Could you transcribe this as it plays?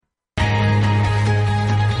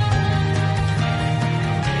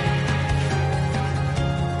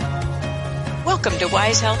Welcome to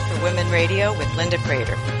Wise Health for Women Radio with Linda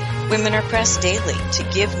Prater. Women are pressed daily to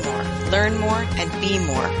give more, learn more, and be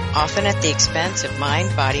more, often at the expense of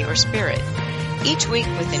mind, body, or spirit. Each week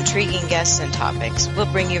with intriguing guests and topics,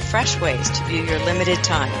 we'll bring you fresh ways to view your limited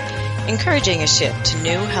time, encouraging a shift to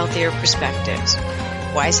new, healthier perspectives.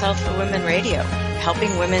 Wise Health for Women Radio,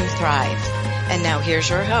 helping women thrive. And now here's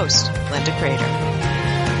your host, Linda Prater.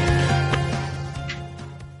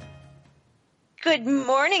 Good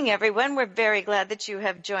morning, everyone. We're very glad that you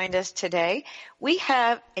have joined us today. We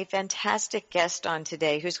have a fantastic guest on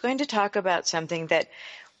today who's going to talk about something that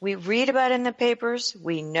we read about in the papers,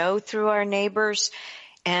 we know through our neighbors,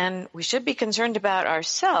 and we should be concerned about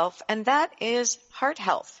ourselves, and that is heart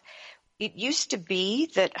health. It used to be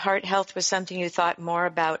that heart health was something you thought more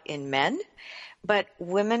about in men, but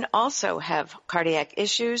women also have cardiac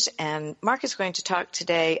issues, and Mark is going to talk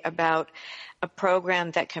today about a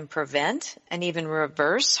program that can prevent and even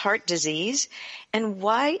reverse heart disease and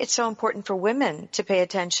why it's so important for women to pay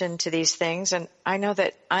attention to these things. And I know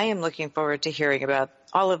that I am looking forward to hearing about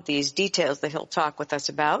all of these details that he'll talk with us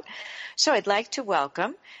about. So I'd like to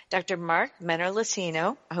welcome Dr. Mark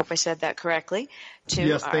Menor-Lucino, I hope I said that correctly,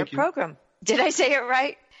 to our program. Did I say it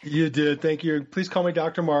right? You did. Thank you. Please call me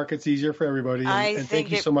Dr. Mark. It's easier for everybody. And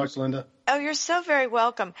thank you so much, Linda. Oh, you're so very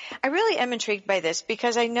welcome. I really am intrigued by this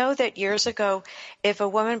because I know that years ago, if a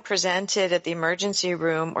woman presented at the emergency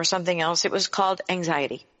room or something else, it was called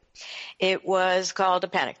anxiety. It was called a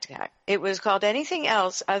panic attack. It was called anything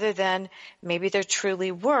else other than maybe there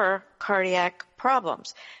truly were cardiac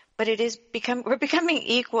problems. But we're becoming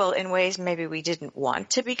equal in ways maybe we didn't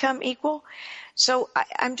want to become equal. So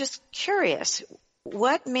I'm just curious,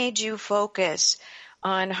 what made you focus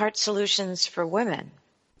on heart solutions for women?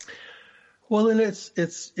 Well, and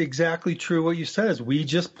it's exactly true what you said is we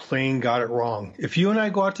just plain got it wrong. If you and I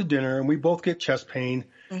go out to dinner and we both get chest pain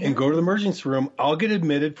and go to the emergency room, I'll get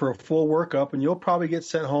admitted for a full workup and you'll probably get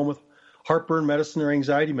sent home with heartburn medicine or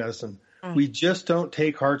anxiety medicine. We just don't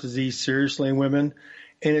take heart disease seriously in women,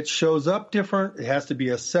 and it shows up different. It has to be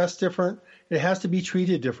assessed different. It has to be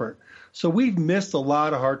treated different. So we've missed a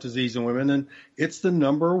lot of heart disease in women, and it's the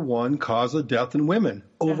number one cause of death in women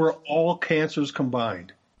over all cancers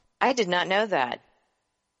combined. I did not know that.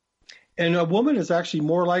 And a woman is actually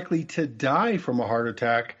more likely to die from a heart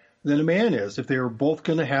attack than a man is. If they were both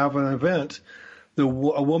going to have an event, a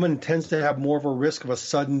woman tends to have more of a risk of a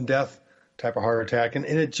sudden death type of heart attack, and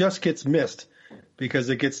it just gets missed because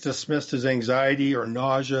it gets dismissed as anxiety or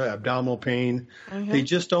nausea, abdominal pain. They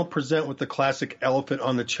just don't present with the classic elephant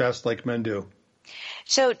on the chest like men do.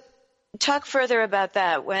 So talk further about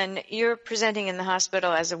that. When you're presenting in the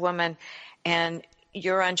hospital as a woman and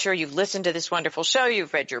you're unsure, you've listened to this wonderful show,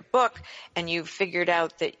 you've read your book, and you've figured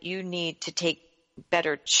out that you need to take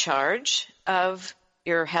better charge of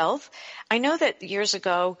your health. I know that years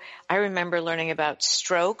ago, I remember learning about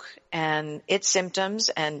stroke and its symptoms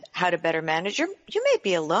and how to better manage. You may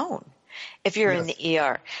be alone if you're in the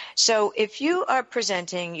ER. So if you are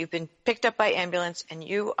presenting, you've been picked up by ambulance, and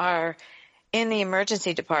you are in the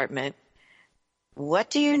emergency department, what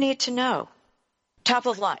do you need to know? Top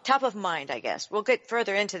of mind, I guess. We'll get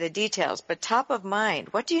further into the details, but top of mind,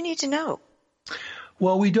 what do you need to know?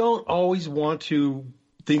 Well, we don't always want to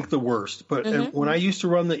think the worst, but when I used to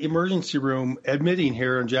run the emergency room admitting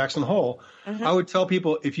here in Jackson Hole, I would tell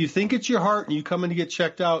people, if you think it's your heart and you come in to get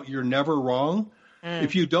checked out, you're never wrong.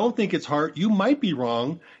 If you don't think it's heart, you might be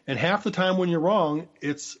wrong, and half the time when you're wrong,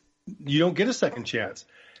 you don't get a second chance.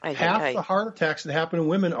 Half the heart attacks that happen in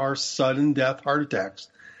women are sudden death heart attacks.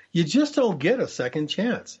 You just don't get a second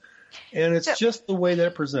chance. And it's just the way that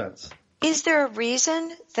it presents. Is there a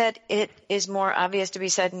reason that it is more obvious to be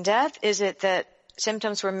sudden death? Is it that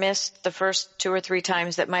symptoms were missed the first 2 or 3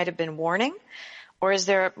 times that might have been warning? Or is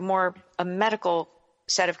there a medical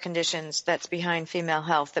set of conditions that's behind female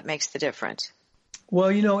health that makes the difference? Well,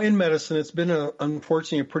 in medicine, it's been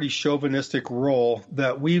unfortunately a pretty chauvinistic role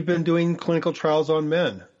that we've been doing clinical trials on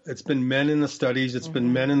men. It's been men in the studies. It's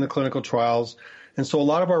been men in the clinical trials. And so a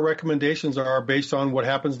lot of our recommendations are based on what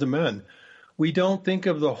happens to men. We don't think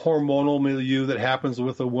of the hormonal milieu that happens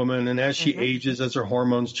with a woman, and as she ages, as her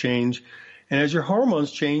hormones change. And as your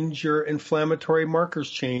hormones change, your inflammatory markers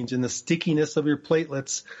change, and the stickiness of your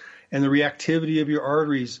platelets and the reactivity of your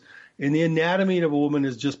arteries. And the anatomy of a woman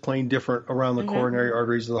is just plain different around the coronary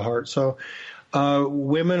arteries of the heart. So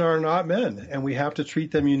women are not men, and we have to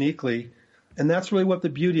treat them uniquely. And that's really what the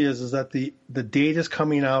beauty is that the data is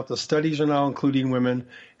coming out, the studies are now including women,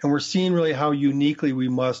 and we're seeing really how uniquely we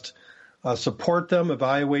must support them,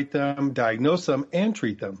 evaluate them, diagnose them, and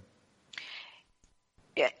treat them.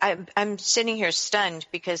 I'm sitting here stunned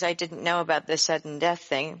because I didn't know about the sudden death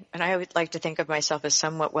thing, and I would like to think of myself as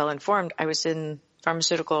somewhat well informed. I was in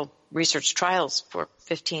pharmaceutical research trials for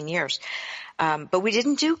 15 years, but we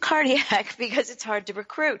didn't do cardiac because it's hard to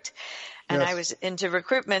recruit. And Yes. I was into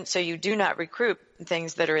recruitment, so you do not recruit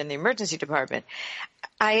things that are in the emergency department.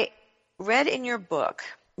 I read in your book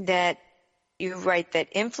that you write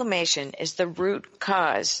that inflammation is the root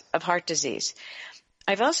cause of heart disease.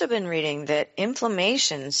 I've also been reading that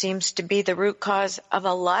inflammation seems to be the root cause of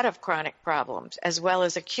a lot of chronic problems as well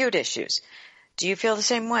as acute issues. Do you feel the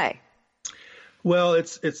same way? Well,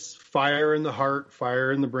 it's fire in the heart,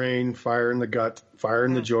 fire in the brain, fire in the gut, fire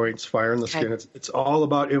in the joints, fire in the skin. It's all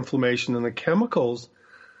about inflammation and the chemicals.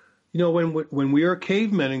 You know, when we were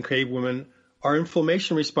cavemen and cavewomen, our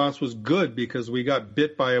inflammation response was good because we got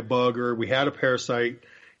bit by a bug or we had a parasite,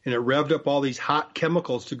 and it revved up all these hot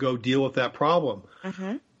chemicals to go deal with that problem.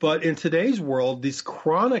 Mm-hmm. But in today's world, this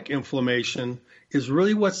chronic inflammation is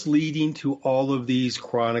really what's leading to all of these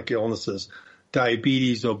chronic illnesses: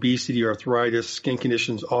 diabetes, obesity, arthritis, skin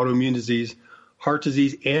conditions, autoimmune disease, heart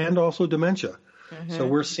disease, and also dementia. Mm-hmm. So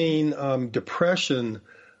we're seeing depression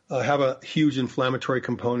have a huge inflammatory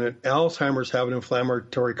component. Alzheimer's have an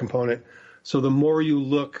inflammatory component. So the more you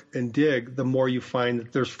look and dig, the more you find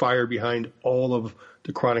that there's fire behind all of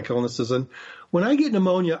the chronic illnesses. And when I get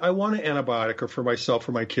pneumonia, I want an antibiotic, or for myself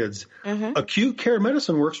or my kids. Mm-hmm. Acute care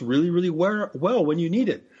medicine works really, really well when you need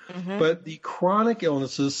it. Mm-hmm. But the chronic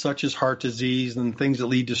illnesses such as heart disease and things that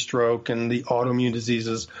lead to stroke and the autoimmune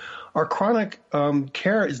diseases, our chronic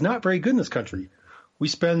care is not very good in this country. We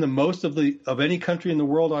spend the most of any country in the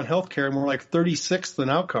world on healthcare, and we're like 36th in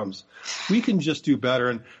outcomes. We can just do better,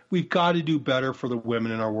 and we've got to do better for the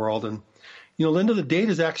women in our world. And, you know, Linda, the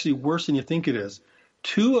data is actually worse than you think it is.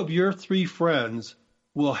 2 of your 3 friends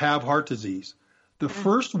will have heart disease. The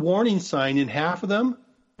first warning sign in half of them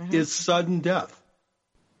is sudden death.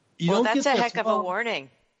 Well, that's a heck of a warning.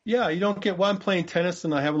 Yeah, you don't get, well, I'm playing tennis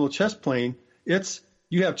and I have a little chest pain.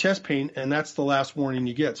 You have chest pain, and that's the last warning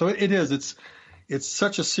you get. So it is. It's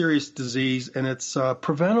such a serious disease, and it's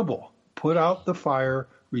preventable. Put out the fire,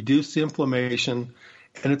 reduce the inflammation,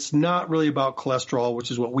 and it's not really about cholesterol,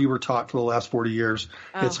 which is what we were taught for the last 40 years.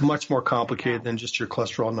 Oh, it's much more complicated than just your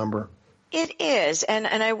cholesterol number. It is, and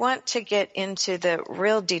I want to get into the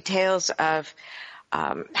real details of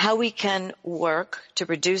how we can work to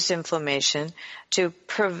reduce inflammation, to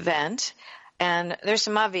prevent. And there's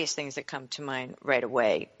some obvious things that come to mind right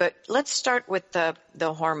away. But let's start with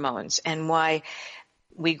the hormones and why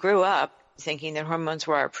we grew up thinking that hormones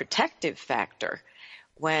were our protective factor,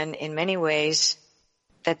 when in many ways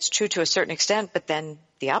that's true to a certain extent, but then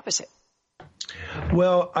the opposite.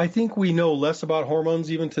 Well, I think we know less about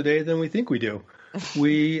hormones even today than we think we do.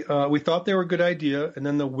 We thought they were a good idea, and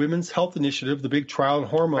then the Women's Health Initiative, the big trial on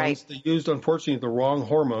hormones, They used, unfortunately, the wrong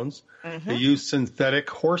hormones. Mm-hmm. They used synthetic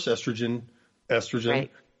horse estrogen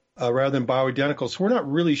rather than bioidentical. So we're not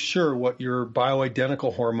really sure what your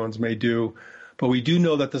bioidentical hormones may do, but we do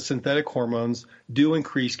know that the synthetic hormones do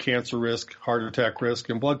increase cancer risk, heart attack risk,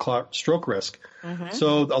 and blood clot stroke risk. Mm-hmm.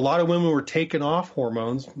 So a lot of women were taken off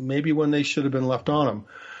hormones, maybe when they should have been left on them.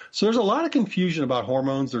 So there's a lot of confusion about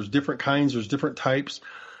hormones. There's different kinds, there's different types.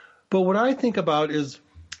 But what I think about is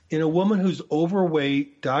in a woman who's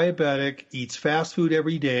overweight, diabetic, eats fast food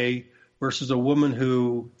every day, versus a woman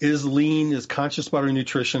who is lean, is conscious about her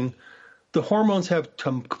nutrition, the hormones have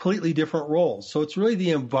completely different roles. So it's really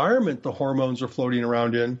the environment the hormones are floating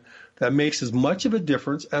around in that makes as much of a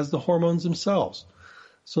difference as the hormones themselves.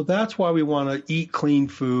 So that's why we want to eat clean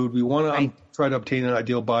food. We want to try to obtain an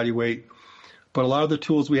ideal body weight. But a lot of the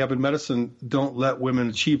tools we have in medicine don't let women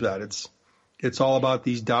achieve that. It's all about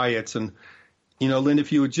these diets. And, you know, Lynn,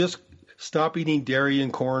 if you would just stop eating dairy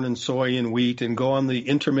and corn and soy and wheat and go on the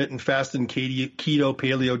intermittent fast and keto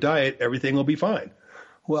paleo diet, everything will be fine.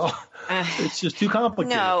 Well, it's just too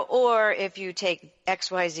complicated. No, or if you take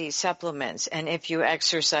XYZ supplements and if you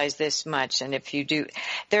exercise this much and if you do,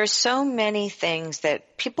 there's so many things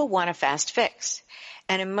that people want a fast fix.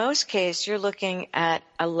 And in most cases, you're looking at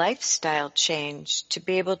a lifestyle change to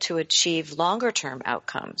be able to achieve longer-term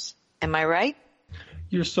outcomes. Am I right?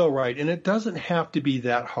 You're so right. And it doesn't have to be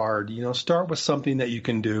that hard. You know, start with something that you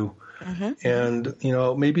can do. Mm-hmm. And, you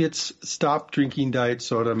know, maybe it's stop drinking diet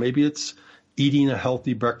soda. Maybe it's eating a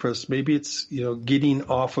healthy breakfast. Maybe it's, you know, getting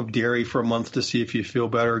off of dairy for a month to see if you feel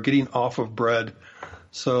better, or getting off of bread.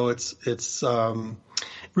 So it's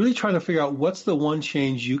really trying to figure out what's the one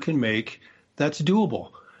change you can make that's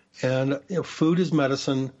doable. And, you know, food is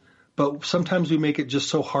medicine, but sometimes we make it just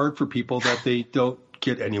so hard for people that they don't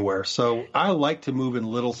get anywhere. So I like to move in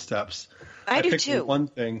little steps. I do picked too. One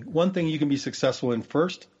thing you can be successful in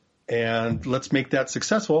first, and let's make that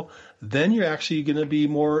successful. Then you're actually going to be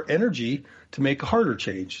more energy to make a harder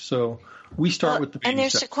change. So we start with the baby and they're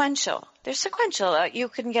steps. sequential. They're sequential. You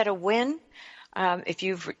can get a win if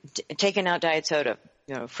you've taken out diet soda,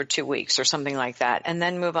 for 2 weeks or something like that, and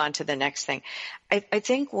then move on to the next thing. I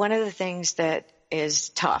think one of the things that is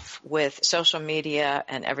tough with social media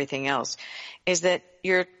and everything else is that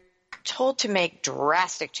you're told to make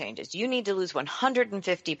drastic changes. You need to lose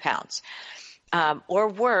 150 pounds. Or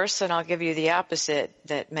worse, and I'll give you the opposite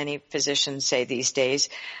that many physicians say these days,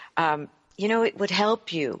 it would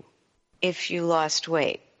help you if you lost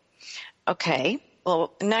weight. Okay,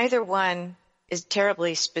 well, neither one is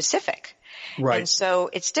terribly specific. Right. And so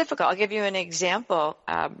it's difficult. I'll give you an example.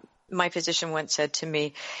 My physician once said to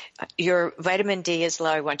me, your vitamin D is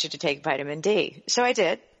low. I want you to take vitamin D. So I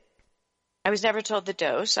did. I was never told the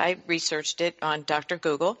dose. I researched it on Dr.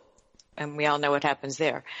 Google, and we all know what happens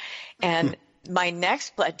there. And my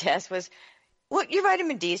next blood test was, well, your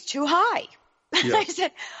vitamin D is too high. Yeah. I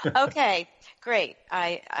said, okay, great.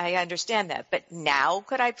 I understand that. But now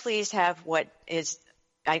could I please have what is,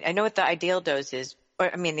 I know what the ideal dose is,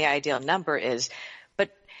 the ideal number is, but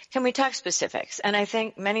can we talk specifics? And I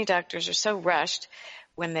think many doctors are so rushed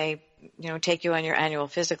when they, take you on your annual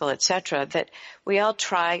physical, et cetera, that we all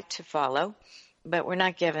try to follow, but we're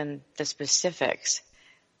not given the specifics.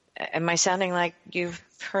 Am I sounding like you've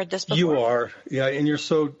heard this before? You are. Yeah. And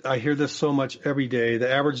I hear this so much every day.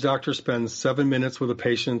 The average doctor spends 7 minutes with a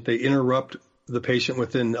patient. They interrupt the patient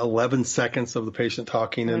within 11 seconds of the patient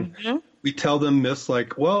talking. And we tell them myths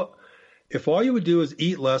like, well, if all you would do is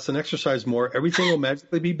eat less and exercise more, everything will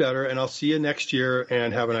magically be better. And I'll see you next year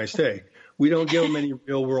and have a nice day. We don't give them any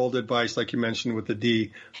real world advice like you mentioned with the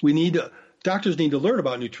D. Doctors need to learn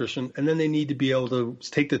about nutrition, and then they need to be able to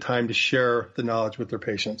take the time to share the knowledge with their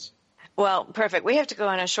patients. Well, perfect. We have to go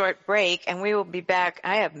on a short break, and we will be back.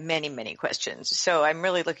 I have many, many questions, so I'm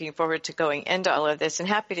really looking forward to going into all of this and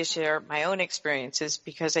happy to share my own experiences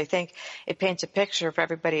because I think it paints a picture for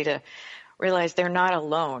everybody to realize they're not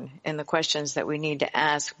alone in the questions that we need to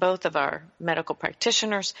ask, both of our medical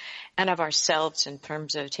practitioners and of ourselves in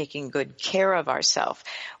terms of taking good care of ourselves.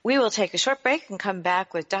 We will take a short break and come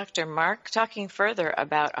back with Dr. Mark talking further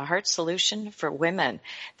about a heart solution for women.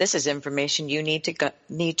 This is information you need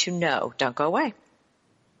to know. Don't go away.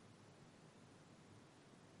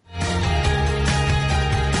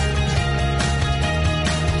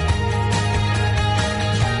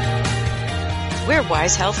 We're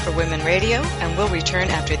Wise Health for Women Radio, and we'll return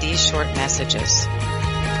after these short messages.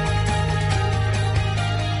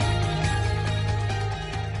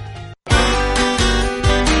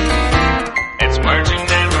 It's words you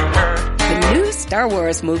never heard. The new Star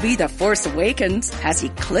Wars movie, The Force Awakens, has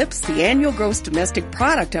eclipsed the annual gross domestic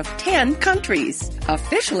product of 10 countries.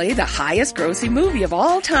 Officially the highest grossing movie of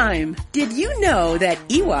all time. Did you know that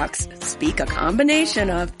Ewoks speak a combination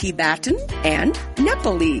of Tibetan and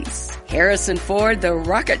Nepalese? Harrison Ford, the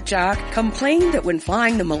rocket jock, complained that when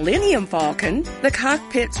flying the Millennium Falcon, the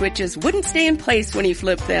cockpit switches wouldn't stay in place when he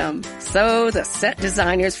flipped them. So the set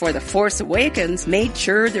designers for The Force Awakens made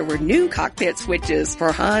sure there were new cockpit switches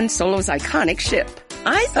for Han Solo's iconic ship.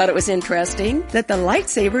 I thought it was interesting that the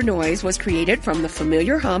lightsaber noise was created from the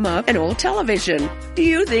familiar hum of an old television. Do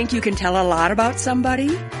you think you can tell a lot about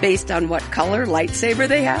somebody based on what color lightsaber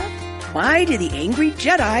they have? Why did the angry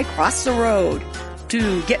Jedi cross the road?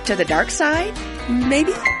 To get to the dark side?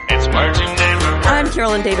 Maybe? It's words you never heard. I'm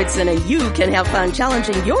Carolyn Davidson, and you can have fun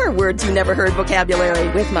challenging your words you never heard vocabulary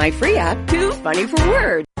with my free app, Too Funny for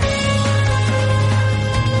Words.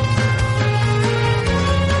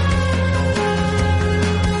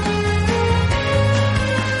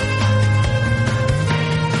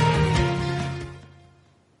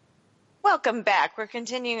 Welcome back. We're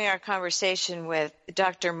continuing our conversation with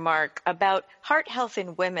Dr. Mark about heart health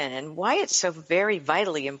in women and why it's so very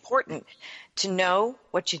vitally important to know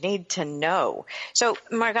what you need to know. So,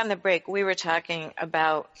 Mark, on the break, we were talking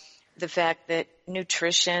about the fact that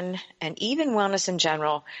nutrition and even wellness in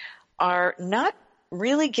general are not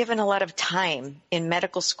really given a lot of time in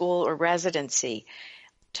medical school or residency.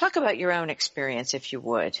 Talk about your own experience, if you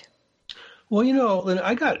would. Well,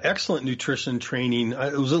 I got excellent nutrition training.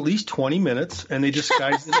 It was at least 20 minutes, and they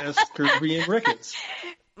disguised it as scurvy and rickets.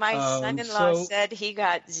 My son-in-law said he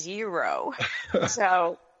got 0.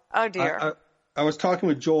 So, oh dear. I was talking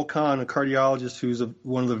with Joel Kahn, a cardiologist who's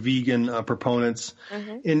one of the vegan proponents,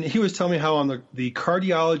 and he was telling me how on the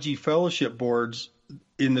cardiology fellowship boards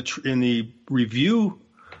in the review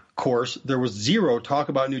course there was 0 talk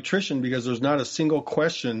about nutrition because there's not a single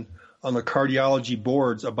question on the cardiology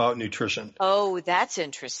boards about nutrition. Oh, that's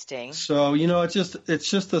interesting. So, it's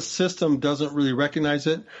just the system doesn't really recognize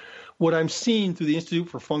it. What I'm seeing through the Institute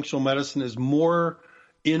for Functional Medicine is more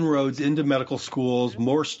inroads into medical schools,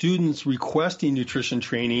 more students requesting nutrition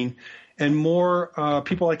training, and more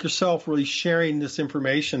people like yourself really sharing this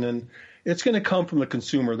information. And it's going to come from the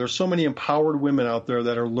consumer. There's so many empowered women out there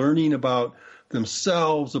that are learning about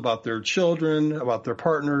themselves, about their children, about their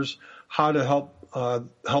partners, how to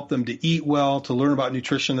help them to eat well, to learn about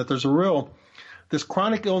nutrition, that this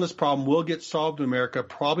chronic illness problem will get solved in America,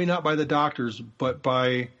 probably not by the doctors, but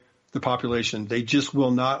by the population. They just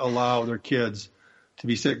will not allow their kids to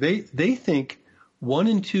be sick. They think 1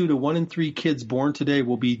 in 2 to 1 in 3 kids born today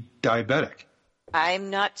will be diabetic. I'm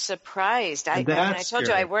not surprised. I told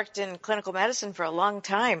you I worked in clinical medicine for a long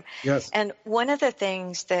time. Yes. And one of the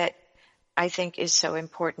things that I think is so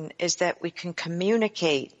important is that we can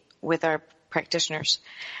communicate with our practitioners.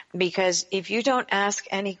 Because if you don't ask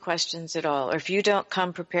any questions at all, or if you don't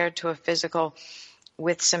come prepared to a physical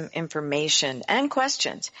with some information and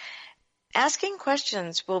questions, asking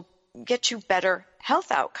questions will get you better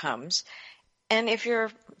health outcomes. And if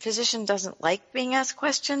your physician doesn't like being asked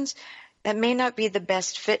questions, that may not be the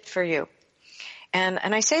best fit for you. And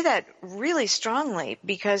I say that really strongly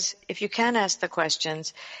because if you can ask the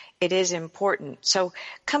questions, it is important. So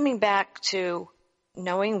coming back to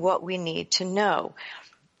knowing what we need to know,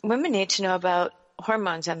 women need to know about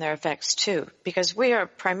hormones and their effects too, because we are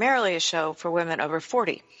primarily a show for women over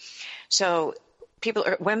 40. So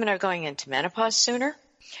women are going into menopause sooner.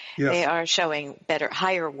 Yes. They are showing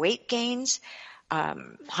higher weight gains,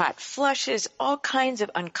 hot flushes, all kinds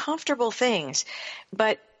of uncomfortable things.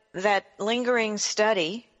 But that lingering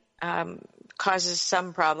study causes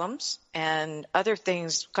some problems, and other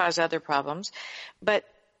things cause other problems. But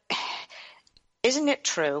isn't it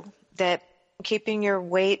true that keeping your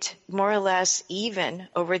weight more or less even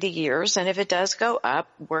over the years, and if it does go up,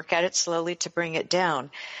 work at it slowly to bring it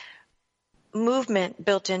down, movement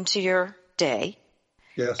built into your day,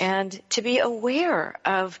 yes, and to be aware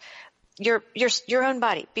of your own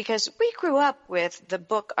body, because we grew up with the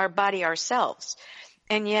book Our Body Ourselves,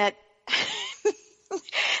 and yet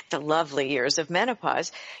the lovely years of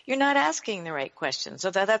menopause, you're not asking the right questions.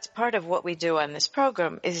 So that's part of what we do on this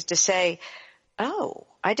program, is to say, oh,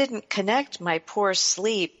 I didn't connect my poor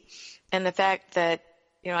sleep and the fact that,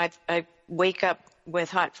 I wake up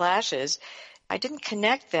with hot flashes. I didn't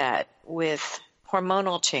connect that with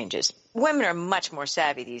hormonal changes. Women are much more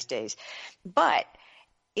savvy these days, but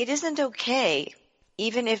it isn't okay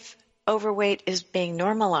even if overweight is being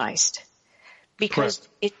normalized, because Correct.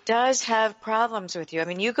 It does have problems with you. I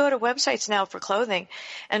mean, you go to websites now for clothing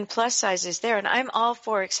and plus size is there, and I'm all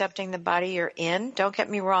for accepting the body you're in. Don't get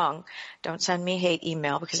me wrong. Don't send me hate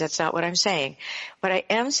email, because that's not what I'm saying. What I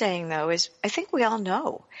am saying, though, is I think we all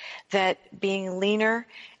know that being leaner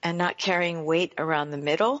and not carrying weight around the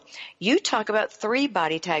middle, you talk about 3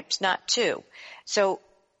 body types, not 2. So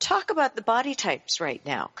talk about the body types right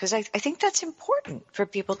now, because I think that's important for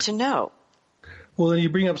people to know. Well, you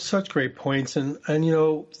bring up such great points, and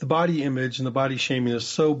the body image and the body shaming is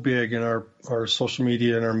so big in our social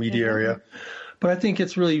media and our media Mm-hmm. area. But I think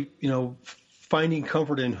it's really, finding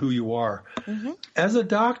comfort in who you are. Mm-hmm. As a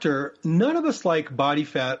doctor, none of us like body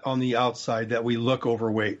fat on the outside that we look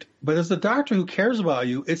overweight. But as a doctor who cares about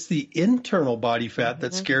you, it's the internal body fat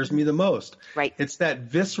that scares me the most. Right. It's that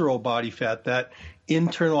visceral body fat, that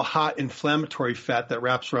internal hot inflammatory fat that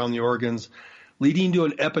wraps around the organs, leading to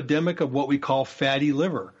an epidemic of what we call fatty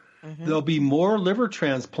liver. Mm-hmm. There'll be more liver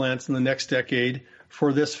transplants in the next decade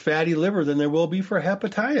for this fatty liver than there will be for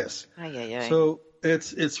hepatitis. So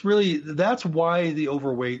it's really, that's why the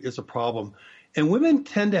overweight is a problem. And women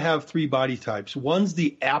tend to have 3 body types. One's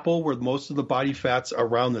the apple, where most of the body fat's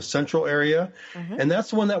around the central area. Mm-hmm. And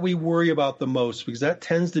that's the one that we worry about the most, because that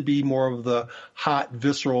tends to be more of the hot,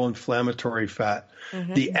 visceral, inflammatory fat.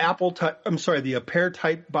 Mm-hmm. The pear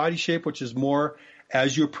type body shape, which is more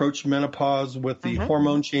as you approach menopause with the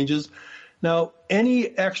hormone changes. Now, any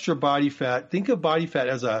extra body fat, think of body fat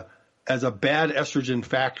as a bad estrogen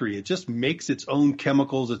factory. It just makes its own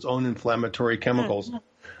chemicals, its own inflammatory chemicals. Mm-hmm.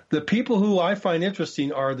 The people who I find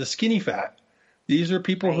interesting are the skinny fat. These are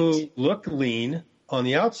people who look lean on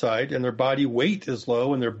the outside, and their body weight is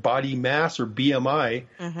low, and their body mass, or BMI,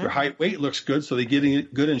 their height weight looks good, so they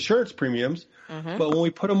get good insurance premiums. Mm-hmm. But when we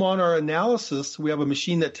put them on our analysis, we have a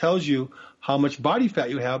machine that tells you how much body fat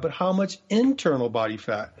you have, but how much internal body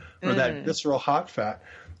fat, or that visceral hot fat.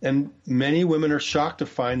 And many women are shocked to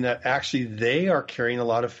find that actually they are carrying a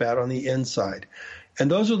lot of fat on the inside. And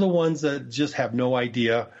those are the ones that just have no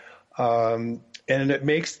idea. And And it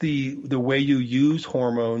makes the way you use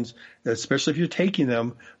hormones, especially if you're taking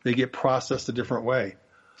them, they get processed a different way.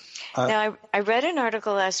 Now, I read an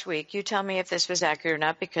article last week. You tell me if this was accurate or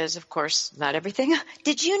not, because, of course, not everything.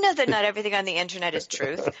 Did you know that not everything on the internet is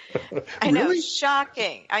truth? I know. Really?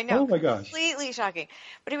 Shocking. I know. Oh, my gosh. Completely shocking.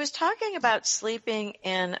 But he was talking about sleeping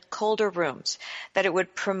in colder rooms, that it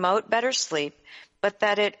would promote better sleep, but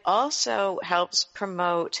that it also helps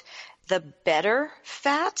promote the better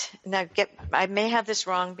fat. Now, I may have this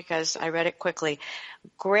wrong because I read it quickly.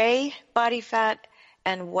 Gray body fat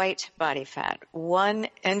and white body fat.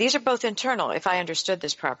 And these are both internal, if I understood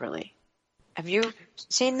this properly. Have you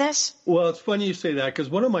seen this? Well, it's funny you say that because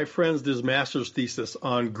one of my friends did his master's thesis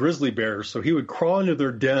on grizzly bears. So he would crawl into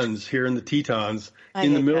their dens here in the Tetons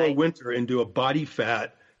in the middle of winter and do a body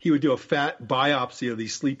fat. He would do a fat biopsy of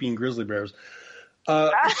these sleeping grizzly bears.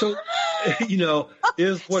 So,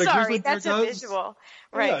 is what a grizzly bear does. Sorry, that's a visual.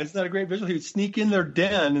 Right. Yeah, it's not a great visual. He would sneak in their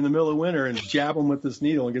den in the middle of winter and jab them with this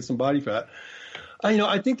needle and get some body fat.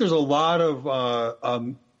 I think there's a lot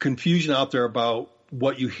of confusion out there about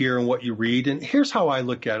what you hear and what you read. And here's how I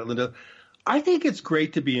look at it, Linda. I think it's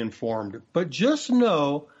great to be informed, but just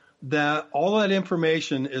know that all that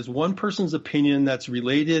information is one person's opinion that's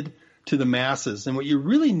related to the masses. And what you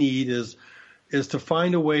really need is to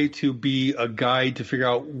find a way to be a guide to figure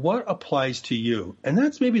out what applies to you. And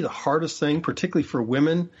that's maybe the hardest thing, particularly for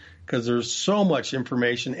women, because there's so much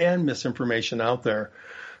information and misinformation out there.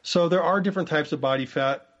 So there are different types of body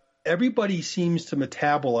fat. Everybody seems to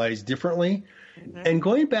metabolize differently. Mm-hmm. And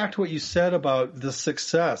going back to what you said about the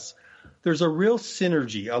success, there's a real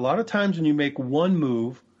synergy. A lot of times when you make one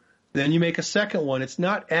move, then you make a second one. It's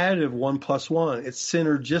not additive 1 + 1. It's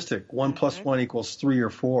synergistic. 1 + 1 = 3 or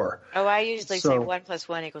 4. Oh, I usually say 1 +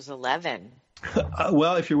 1 = 11.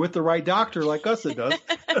 Well, if you're with the right doctor like us, it does.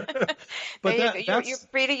 But you're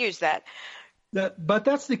free to use that. But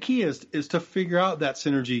that's the key is to figure out that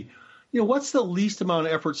synergy. What's the least amount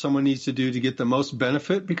of effort someone needs to do to get the most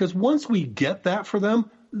benefit? Because once we get that for them,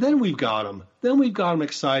 then we've got them. Then we've got them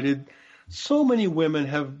excited. So many women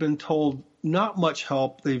have been told not much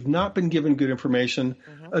help. They've not been given good information.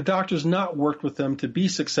 Mm-hmm. A doctor's not worked with them to be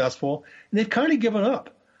successful, and they've kind of given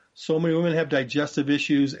up. So many women have digestive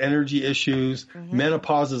issues, energy issues. Mm-hmm.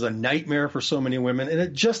 Menopause is a nightmare for so many women, and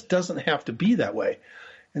it just doesn't have to be that way.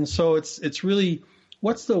 And so it's really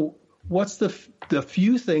what's the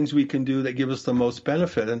few things we can do that give us the most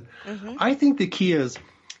benefit. And mm-hmm. I think the key is,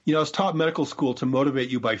 I was taught in medical school to motivate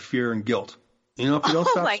you by fear and guilt. If you don't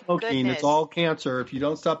stop smoking, it's all cancer. If you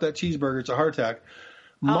don't stop that cheeseburger, it's a heart attack.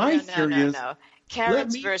 My theory is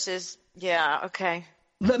carrots versus okay.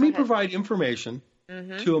 Let me provide information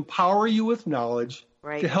mm-hmm. to empower you with knowledge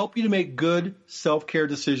to help you to make good self-care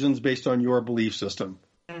decisions based on your belief system.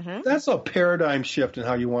 Mm-hmm. That's a paradigm shift in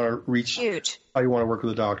how you want to reach, how you want to work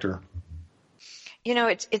with a doctor.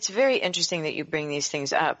 It's very interesting that you bring these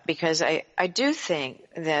things up because I do think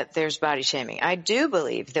that there's body shaming. I do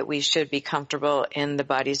believe that we should be comfortable in the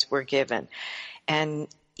bodies we're given. And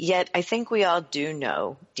yet I think we all do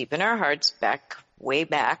know deep in our hearts way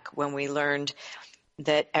back when we learned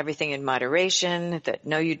that everything in moderation, that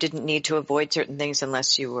no, you didn't need to avoid certain things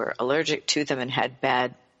unless you were allergic to them and had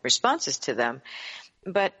bad responses to them.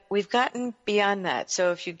 But we've gotten beyond that.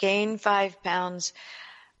 So if you gain 5 pounds,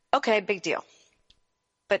 okay, big deal.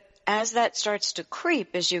 But as that starts to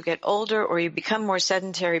creep as you get older or you become more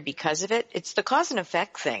sedentary because of it, it's the cause and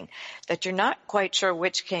effect thing that you're not quite sure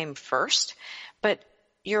which came first. But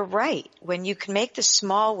you're right. When you can make the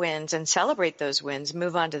small wins and celebrate those wins,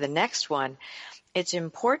 move on to the next one, it's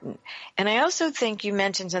important. And I also think you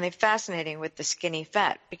mentioned something fascinating with the skinny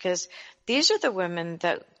fat, because these are the women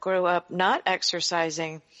that grew up not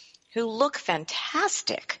exercising who look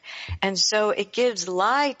fantastic. And so it gives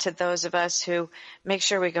lie to those of us who make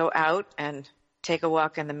sure we go out and take a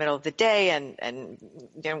walk in the middle of the day and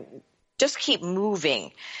just keep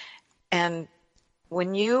moving. And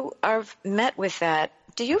when you are met with that,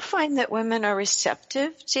 do you find that women are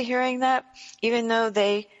receptive to hearing that, even though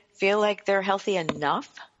they feel like they're healthy enough?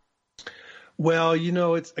 Well,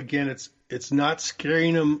 it's not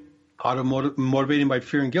scaring them out of motivating by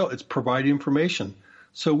fear and guilt. It's providing information.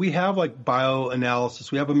 So we have like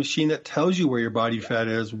bioanalysis. We have a machine that tells you where your body fat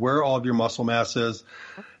is, where all of your muscle mass is.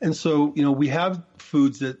 And so, we have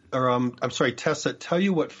foods that are, tests that tell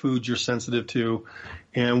you what foods you're sensitive to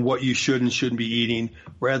and what you should and shouldn't be eating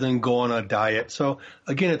rather than go on a diet. So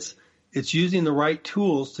again, it's using the right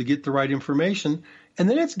tools to get the right information. And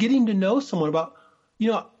then it's getting to know someone about,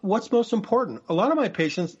 what's most important. A lot of my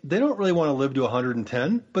patients, they don't really want to live to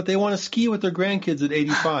 110, but they want to ski with their grandkids at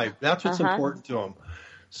 85. That's what's important to them.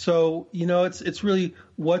 So, it's really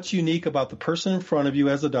what's unique about the person in front of you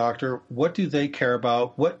as a doctor. What do they care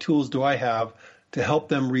about? What tools do I have to help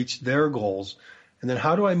them reach their goals? And then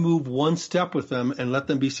how do I move one step with them and let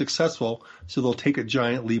them be successful so they'll take a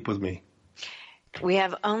giant leap with me? We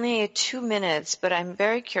have only 2 minutes, but I'm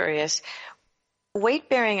very curious.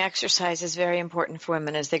 Weight-bearing exercise is very important for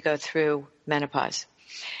women as they go through menopause.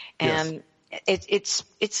 And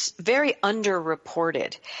it's very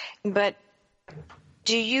underreported. But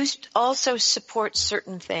do you also support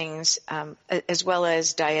certain things, as well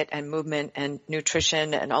as diet and movement and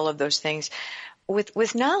nutrition and all of those things,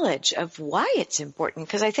 with knowledge of why it's important?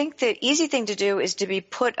 Because I think the easy thing to do is to be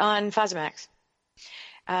put on Fosamax.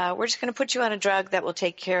 We're just going to put you on a drug that will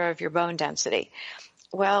take care of your bone density.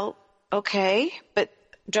 Well, okay, but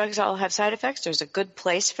drugs all have side effects. There's a good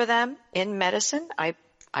place for them in medicine.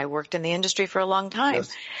 I worked in the industry for a long time.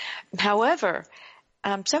 Yes. However,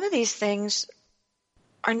 some of these things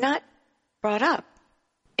are not brought up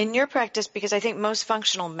in your practice, because I think most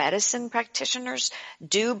functional medicine practitioners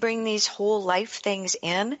do bring these whole life things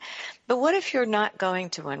in. But what if you're not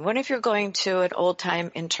going to one? What if you're going to an old-time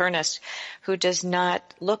internist who does not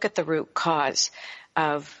look at the root cause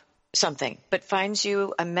of something, but finds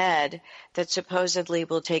you a med that supposedly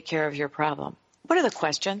will take care of your problem? What are the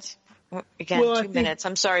questions? Again, 2 minutes.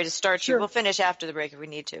 I'm sorry to start you. We'll finish after the break if we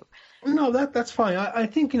need to. No, that's fine. I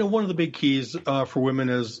think, one of the big keys for women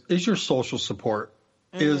is your social support.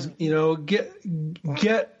 Is,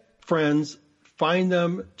 get friends, find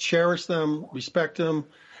them, cherish them, respect them,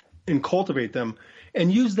 and cultivate them,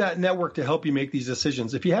 and use that network to help you make these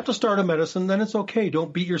decisions. If you have to start a medicine, then it's okay.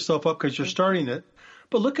 Don't beat yourself up because you're starting it.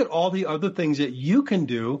 But look at all the other things that you can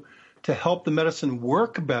do to help the medicine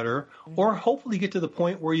work better, or hopefully get to the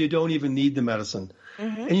point where you don't even need the medicine.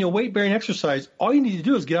 And, weight-bearing exercise, all you need to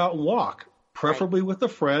do is get out and walk. Preferably with a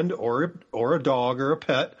friend or a dog or a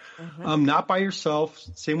pet, not by yourself.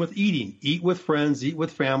 Same with eating. Eat with friends, eat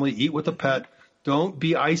with family, eat with a pet. Don't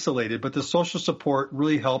be isolated. But the social support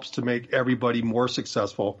really helps to make everybody more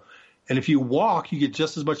successful. And if you walk, you get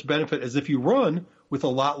just as much benefit as if you run, with a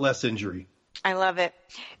lot less injury. I love it.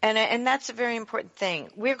 And that's a very important thing.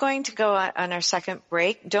 We're going to go on our second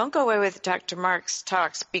break. Don't go away with Dr. Marks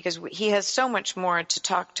Talks, because he has so much more to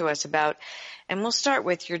talk to us about. And we'll start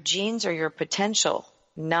with your genes or your potential,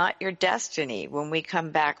 not your destiny, when we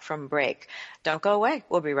come back from break. Don't go away.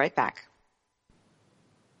 We'll be right back.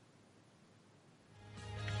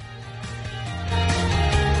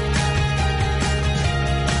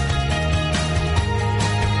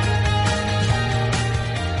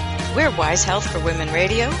 We're Wise Health for Women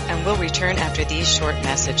Radio, and we'll return after these short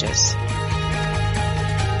messages.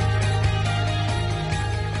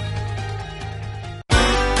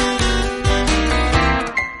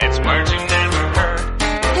 It's merging never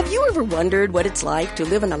heard. Have you ever wondered what it's like to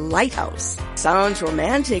live in a lighthouse? Sounds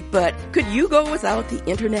romantic, but could you go without the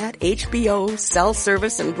internet, HBO, cell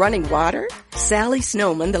service, and running water? Sally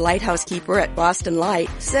Snowman, the lighthouse keeper at Boston Light,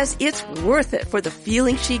 says it's worth it for the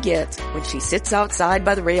feeling she gets when she sits outside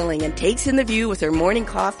by the railing and takes in the view with her morning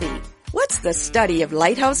coffee. What's the study of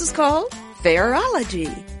lighthouses called?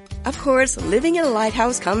 Ferrology. Of course, living in a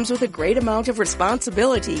lighthouse comes with a great amount of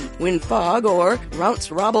responsibility when fog or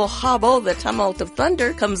rounce, robble, hobble, the tumult of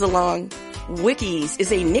thunder comes along. Wickies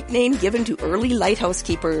is a nickname given to early lighthouse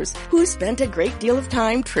keepers who spent a great deal of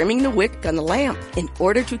time trimming the wick on the lamp in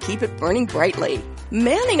order to keep it burning brightly.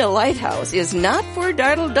 Manning a lighthouse is not for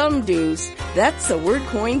dartle-dum-doos. That's a word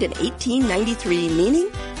coined in 1893, meaning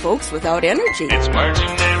folks without energy. It's merging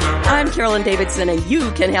never heard. I'm Carolyn Davidson, and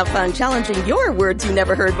you can have fun challenging your words you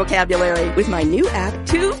never heard vocabulary with my new app,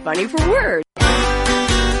 Too Funny for Words.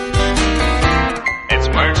 It's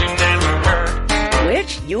merging never heard.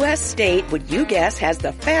 Which U.S. state would you guess has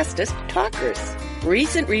the fastest talkers?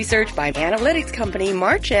 Recent research by analytics company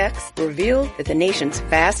Marchex revealed that the nation's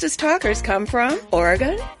fastest talkers come from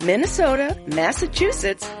Oregon, Minnesota,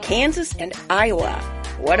 Massachusetts, Kansas, and Iowa.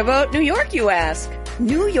 What about New York, you ask?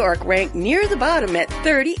 New York ranked near the bottom at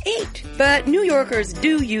 38. But New Yorkers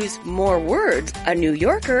do use more words. A New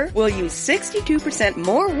Yorker will use 62%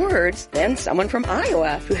 more words than someone from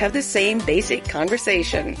Iowa who have the same basic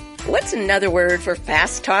conversation. What's another word for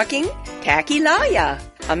fast-talking? Tachylalia.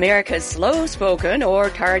 America's slow-spoken or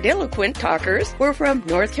tardiloquent talkers were from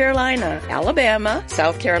North Carolina, Alabama,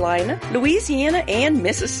 South Carolina, Louisiana, and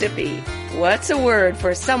Mississippi. What's a word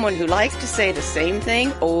for someone who likes to say the same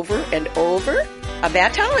thing over and over? A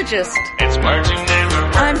batologist. It's merging never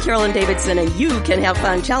heard. I'm Carolyn Davidson, and you can have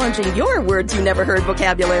fun challenging your words you never heard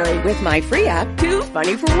vocabulary with my free app, Too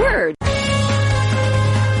Funny for Words.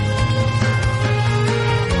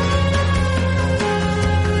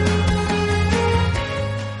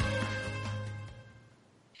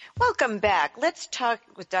 come back, let's talk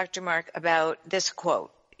with Dr. Mark about this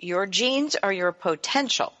quote. Your genes are your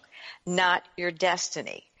potential, not your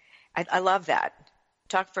destiny. I love that.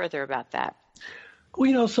 Talk further about that.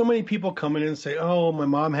 Well, so many people come in and say, oh, my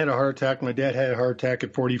mom had a heart attack, my dad had a heart attack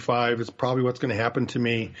at 45. It's probably what's going to happen to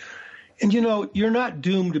me. And, you're not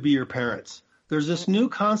doomed to be your parents. There's this new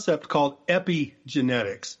concept called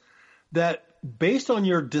epigenetics that based on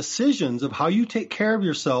your decisions of how you take care of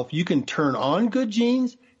yourself, you can turn on good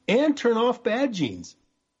genes and turn off bad genes.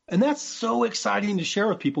 And that's so exciting to share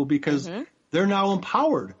with people because they're now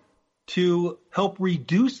empowered to help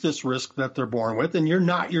reduce this risk that they're born with. And you're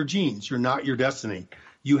not your genes. You're not your destiny.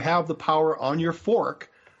 You have the power on your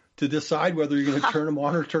fork to decide whether you're going to turn them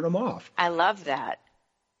on or turn them off. I love that.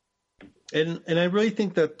 And I really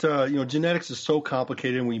think that, genetics is so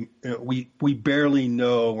complicated and we barely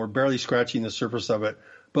know, we're barely scratching the surface of it.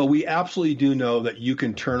 But we absolutely do know that you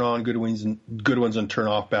can turn on good ones and turn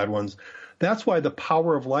off bad ones. That's why the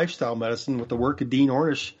power of lifestyle medicine with the work of Dean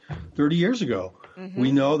Ornish 30 years ago.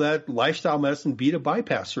 We know that lifestyle medicine beat a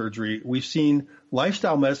bypass surgery. We've seen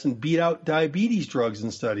lifestyle medicine beat out diabetes drugs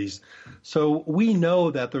in studies. So we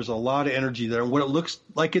know that there's a lot of energy there. And what it looks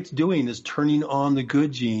like it's doing is turning on the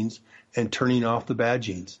good genes and turning off the bad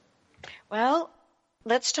genes. Well,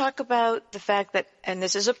 let's talk about the fact that, and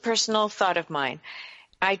this is a personal thought of mine,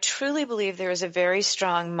 I truly believe there is a very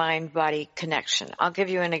strong mind-body connection. I'll give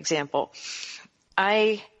you an example.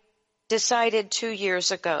 I decided 2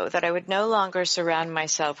 years ago that I would no longer surround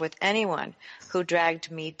myself with anyone who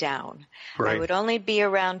dragged me down. Right. I would only be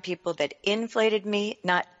around people that inflated me,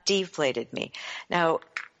 not deflated me. Now,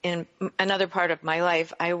 in another part of my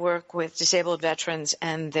life, I work with disabled veterans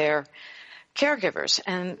and their caregivers,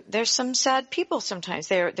 and there's some sad people sometimes.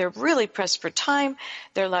 They're really pressed for time.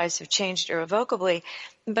 Their lives have changed irrevocably,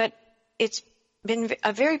 but it's been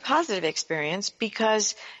a very positive experience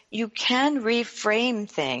because you can reframe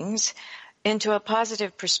things into a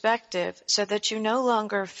positive perspective so that you no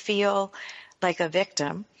longer feel like a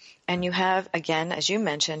victim and you have, again, as you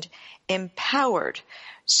mentioned, empowered.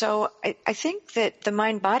 So I think that the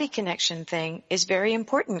mind-body connection thing is very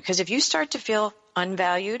important because if you start to feel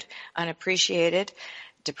unvalued, unappreciated,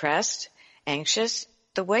 depressed, anxious,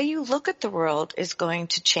 the way you look at the world is going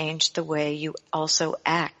to change the way you also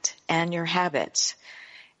act and your habits.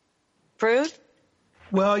 Ruth?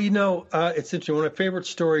 Well, it's interesting. One of my favorite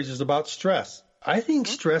stories is about stress. I think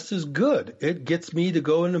stress is good. It gets me to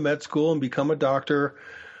go into med school and become a doctor,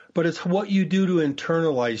 but it's what you do to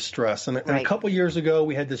internalize stress. And a couple years ago,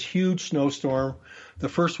 we had this huge snowstorm. The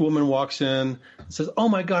first woman walks in and says, oh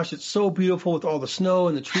my gosh, it's so beautiful with all the snow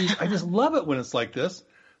and the trees. I just love it when it's like this.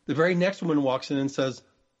 The very next woman walks in and says,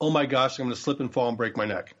 oh my gosh, I'm going to slip and fall and break my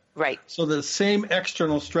neck. Right. So the same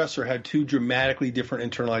external stressor had two dramatically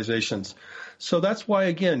different internalizations. So that's why,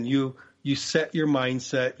 again, you set your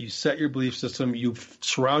mindset, you set your belief system, you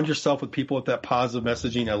surround yourself with people with that positive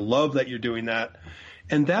messaging. I love that you're doing that.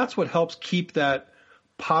 And that's what helps keep that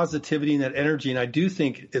positivity and that energy. And I do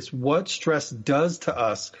think it's what stress does to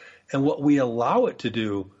us and what we allow it to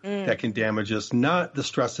do that can damage us, not the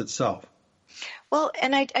stress itself. Well,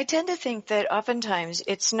 and I tend to think that oftentimes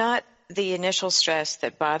it's not the initial stress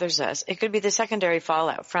that bothers us. It could be the secondary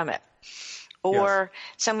fallout from it. Or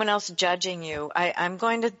someone else judging you. I'm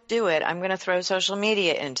going to do it. I'm going to throw social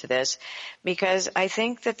media into this because I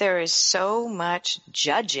think that there is so much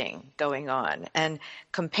judging going on and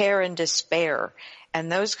compare and despair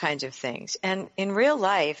and those kinds of things. And in real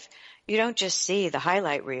life, you don't just see the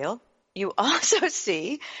highlight reel. You also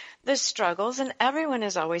see the struggles, and everyone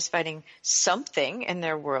is always fighting something in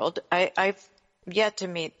their world. I've yet to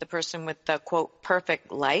meet the person with the, quote,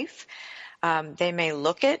 perfect life. They may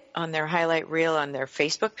look it on their highlight reel on their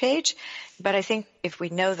Facebook page, but I think if we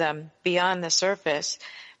know them beyond the surface,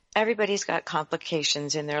 everybody's got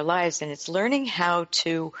complications in their lives, and it's learning how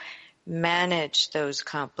to manage those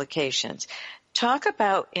complications. Talk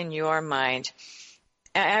about, in your mind,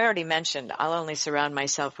 I already mentioned I'll only surround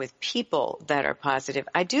myself with people that are positive.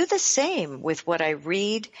 I do the same with what I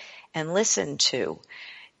read and listen to.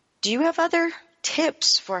 Do you have other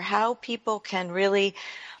tips for how people can really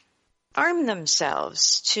arm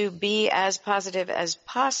themselves to be as positive as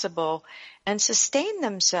possible and sustain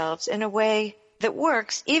themselves in a way that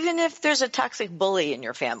works, even if there's a toxic bully in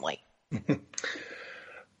your family?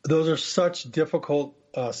 Those are such difficult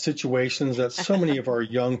situations that so many of our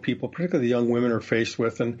young people, particularly the young women, are faced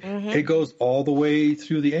with, and it goes all the way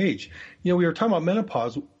through the age. We were talking about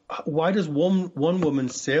menopause. why does one woman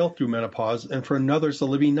sail through menopause and for another it's a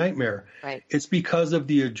living nightmare? Right. It's because of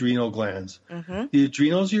the adrenal glands. Mm-hmm. The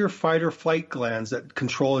adrenals are your fight or flight glands that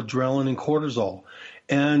control adrenaline and cortisol.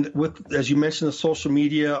 And with, as you mentioned, the social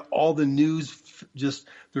media, all the news, just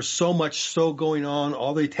there's so much going on,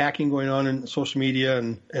 all the attacking going on in social media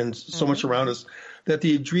and so much around us, that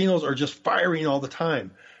the adrenals are just firing all the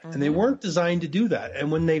time. Mm-hmm. And they weren't designed to do that.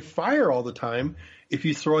 And when they fire all the time, if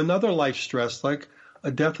you throw another life stress like a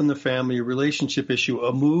death in the family, a relationship issue,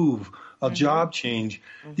 a move, a job change,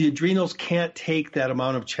 the adrenals can't take that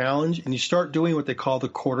amount of challenge, and you start doing what they call the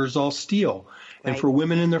cortisol steal. And for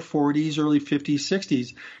women in their 40s, early 50s,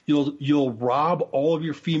 60s, you'll rob all of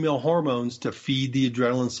your female hormones to feed the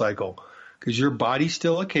adrenaline cycle, because your body's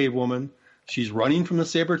still a cave woman. She's running from the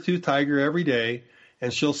saber-toothed tiger every day,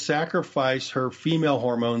 and she'll sacrifice her female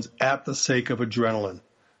hormones at the sake of adrenaline.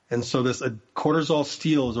 And so this cortisol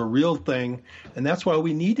steal is a real thing, and that's why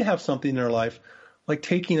we need to have something in our life like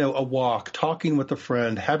taking a walk, talking with a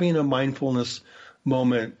friend, having a mindfulness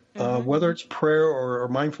moment, whether it's prayer or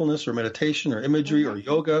mindfulness or meditation or imagery or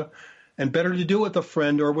yoga, and better to do it with a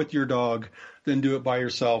friend or with your dog than do it by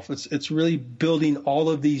yourself. It's really building all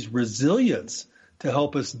of these resilience to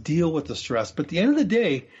help us deal with the stress. But at the end of the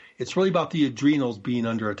day, it's really about the adrenals being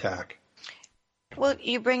under attack. Well,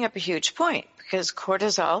 you bring up a huge point, because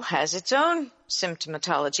cortisol has its own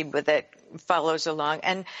symptomatology that follows along,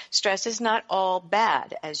 and stress is not all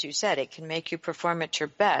bad. As you said, it can make you perform at your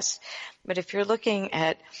best. But if you're looking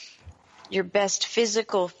at your best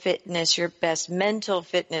physical fitness, your best mental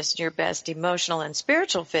fitness, your best emotional and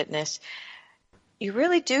spiritual fitness, you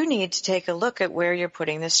really do need to take a look at where you're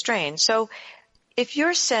putting the strain. So if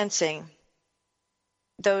you're sensing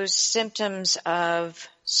those symptoms of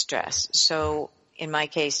stress, so in my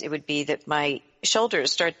case, it would be that my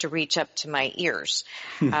shoulders start to reach up to my ears.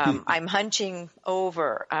 I'm hunching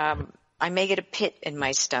over. I may get a pit in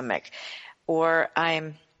my stomach, or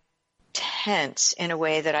I'm tense in a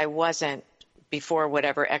way that I wasn't before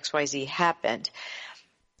whatever XYZ happened.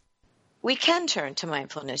 We can turn to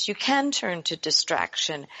mindfulness. You can turn to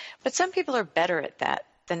distraction, but some people are better at that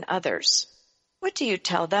than others. What do you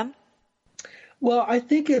tell them? Well, I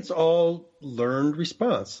think it's all learned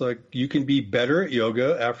response. Like, you can be better at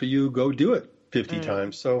yoga after you go do it 50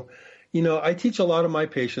 times. So, I teach a lot of my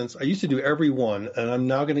patients. I used to do every one, and I'm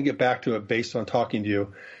now going to get back to it based on talking to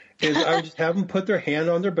you, is I would just have them put their hand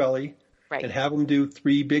on their belly and have them do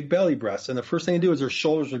 3 big belly breaths. And the first thing they do is their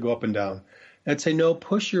shoulders would go up and down. And I'd say, no,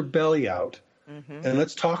 push your belly out. And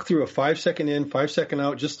let's talk through a 5-second in, 5-second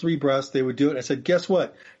out, just 3 breaths. They would do it. And I said, guess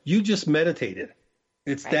what? You just meditated.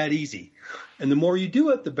 It's that easy. And the more you do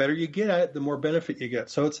it, the better you get at it, the more benefit you get.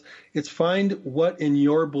 So it's find what in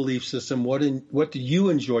your belief system, what do you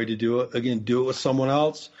enjoy to do it? Again, do it with someone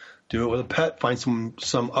else, do it with a pet, find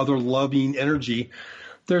some other loving energy.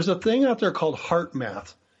 There's a thing out there called Heart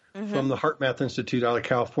Math from the Heart Math Institute out of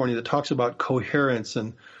California that talks about coherence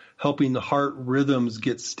and helping the heart rhythms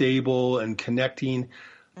get stable and connecting.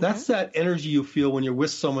 That's that energy you feel when you're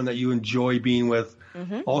with someone that you enjoy being with.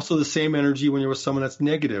 Also the same energy when you're with someone that's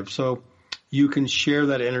negative. So you can share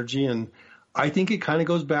that energy. And I think it kind of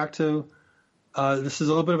goes back to, this is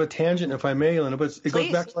a little bit of a tangent, if I may, Elena, but it goes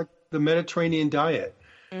back to like the Mediterranean diet.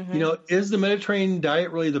 Is the Mediterranean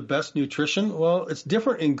diet really the best nutrition? Well, it's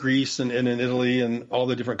different in Greece and in Italy and all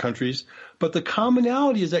the different countries. But the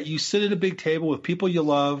commonality is that you sit at a big table with people you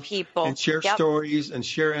love and share stories and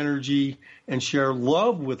share energy and share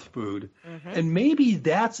love with food. And maybe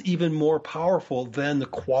that's even more powerful than the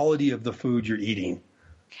quality of the food you're eating.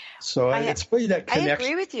 So it's really that connection. I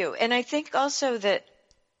agree with you. And I think also that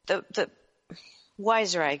the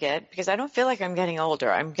wiser I get, because I don't feel like I'm getting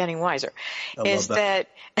older, I'm getting wiser, is that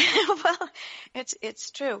well,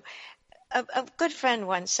 it's true. A good friend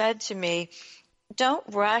once said to me, don't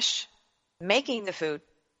rush making the food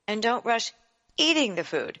and don't rush eating the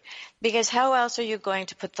food, because how else are you going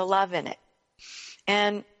to put the love in it?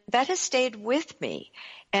 And that has stayed with me.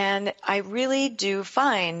 And I really do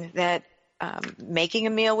find that making a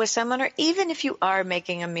meal with someone, or even if you are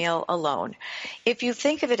making a meal alone, if you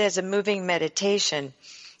think of it as a moving meditation,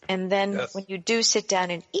 and then when you do sit down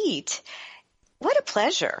and eat, what a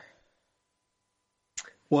pleasure.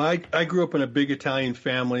 Well, I grew up in a big Italian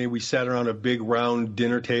family. We sat around a big round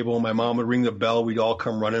dinner table. My mom would ring the bell. We'd all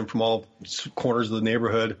come running from all corners of the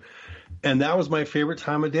neighborhood. And that was my favorite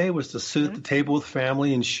time of day, was to sit at the table with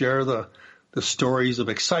family and share the stories of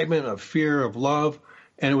excitement, of fear, of love.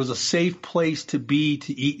 And it was a safe place to be,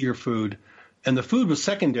 to eat your food. And the food was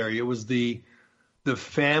secondary. It was the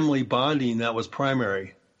family bonding that was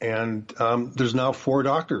primary. And there's now 4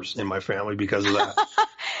 doctors in my family because of that.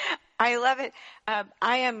 I love it.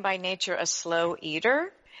 I am by nature a slow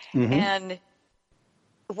eater, and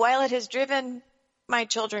while it has driven my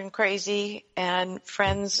children crazy and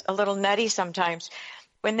friends a little nutty sometimes,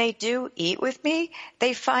 when they do eat with me,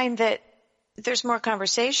 they find that there's more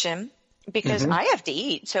conversation because I have to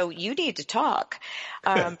eat, so you need to talk.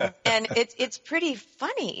 And it's pretty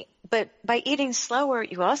funny, but by eating slower,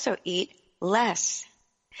 you also eat less.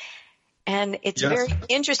 And it's very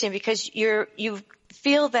interesting because you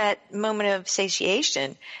feel that moment of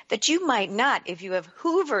satiation that you might not if you have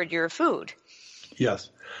hoovered your food. Yes.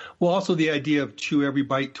 Well, also the idea of chew every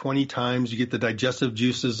bite 20 times, you get the digestive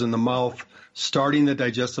juices in the mouth, starting the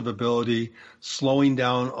digestive ability, slowing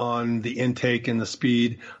down on the intake and the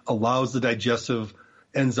speed, allows the digestive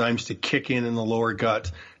enzymes to kick in the lower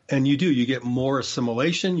gut. And you get more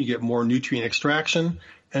assimilation, you get more nutrient extraction,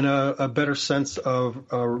 and a better sense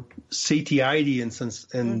of satiety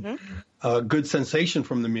and good sensation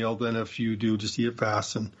from the meal than if you do just eat it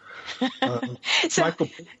fast. And go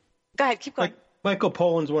ahead, keep going. Michael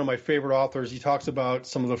Pollan's one of my favorite authors. He talks about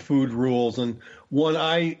some of the food rules, and one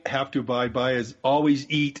I have to abide by is always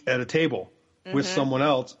eat at a table with someone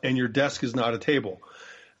else, and your desk is not a table.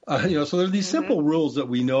 So there are these simple rules that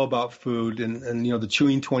we know about food, and the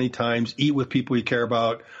chewing 20 times, eat with people you care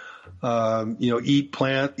about,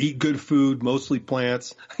 eat good food, mostly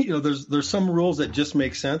plants. There's some rules that just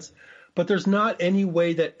make sense, but there's not any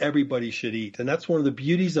way that everybody should eat. And that's one of the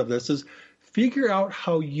beauties of this is figure out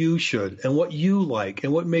how you should and what you like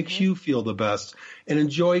and what makes you feel the best, and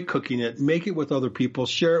enjoy cooking it, make it with other people,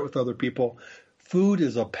 share it with other people. Food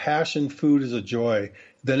is a passion. Food is a joy.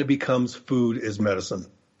 Then it becomes food is medicine.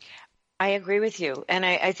 I agree with you. And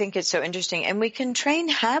I think it's so interesting. And we can train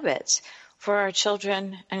habits for our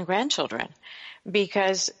children and grandchildren,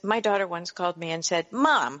 because my daughter once called me and said,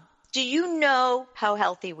 "Mom, do you know how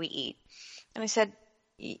healthy we eat?" And I said,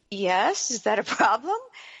 "Yes, is that a problem?"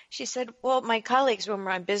 She said, "Well, my colleagues when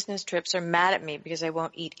we're on business trips are mad at me because I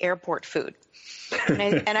won't eat airport food."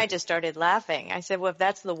 And I just started laughing. I said, "Well, if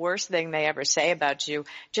that's the worst thing they ever say about you,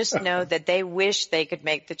 just know that they wish they could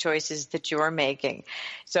make the choices that you're making."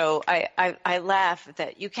 So I laugh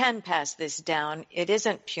that you can pass this down. It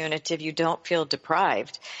isn't punitive. You don't feel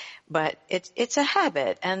deprived. But it's a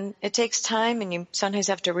habit, and it takes time, and you sometimes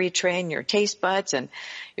have to retrain your taste buds and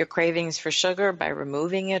your cravings for sugar by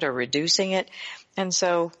removing it or reducing it. And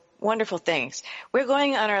so wonderful things. We're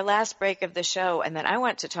going on our last break of the show, and then I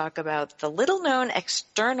want to talk about the little-known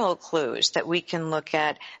external clues that we can look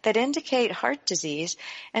at that indicate heart disease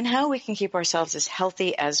and how we can keep ourselves as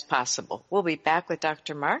healthy as possible. We'll be back with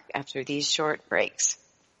Dr. Mark after these short breaks.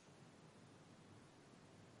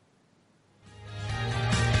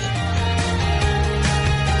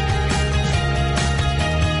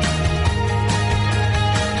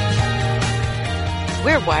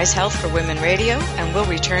 We're Wise Health for Women Radio, and we'll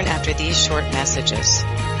return after these short messages.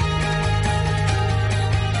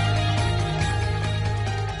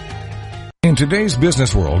 In today's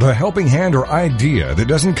business world, a helping hand or idea that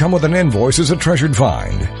doesn't come with an invoice is a treasured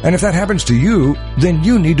find. And if that happens to you, then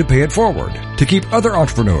you need to pay it forward to keep other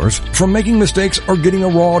entrepreneurs from making mistakes or getting a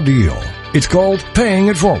raw deal. It's called Paying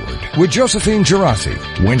It Forward with Josephine Girassi,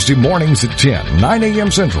 Wednesday mornings at 9 a.m.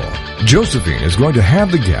 Central. Josephine is going to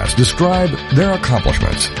have the guests describe their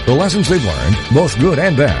accomplishments, the lessons they've learned, both good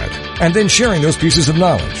and bad, and then sharing those pieces of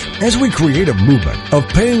knowledge as we create a movement of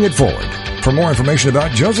paying it forward. For more information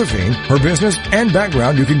about Josephine, her business, and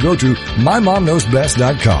background, you can go to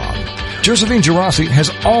mymomknowsbest.com. Josephine Girassi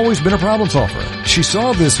has always been a problem solver. She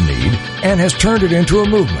saw this need and has turned it into a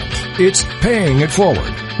movement. It's Paying It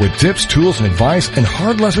Forward with tips, tools, and advice and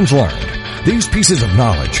hard lessons learned. These pieces of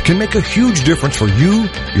knowledge can make a huge difference for you,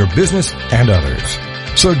 your business, and others.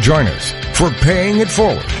 So join us for Paying It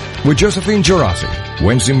Forward with Josephine Girassi,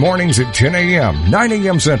 Wednesday mornings at 10 a.m., 9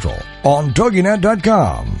 a.m. Central on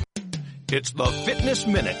TogiNet.com. It's the Fitness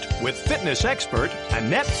Minute with fitness expert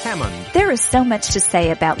Annette Hammond. There is so much to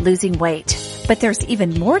say about losing weight, but there's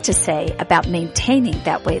even more to say about maintaining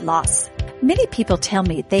that weight loss. Many people tell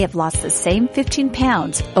me they have lost the same 15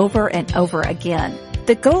 pounds over and over again.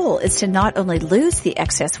 The goal is to not only lose the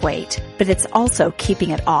excess weight, but it's also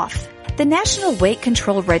keeping it off. The National Weight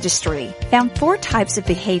Control Registry found 4 types of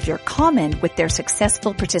behavior common with their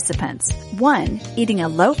successful participants. 1, eating a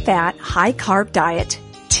low-fat, high-carb diet.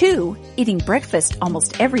 2, eating breakfast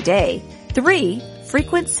almost every day. 3,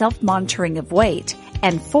 frequent self-monitoring of weight.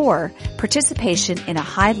 And 4, participation in a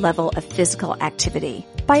high level of physical activity.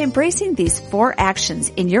 By embracing these 4 actions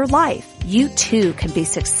in your life, you too can be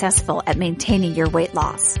successful at maintaining your weight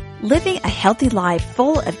loss. Living a healthy life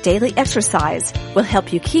full of daily exercise will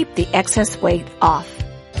help you keep the excess weight off.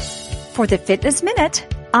 For the Fitness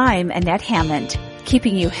Minute, I'm Annette Hammond,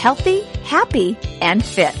 keeping you healthy, happy, and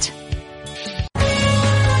fit.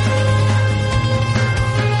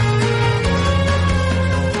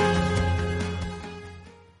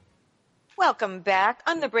 Welcome back.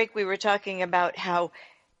 On the break, we were talking about how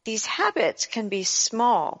these habits can be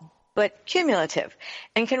small but cumulative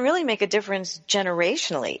and can really make a difference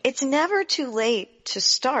generationally. It's never too late to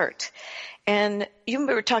start. And you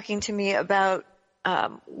were talking to me about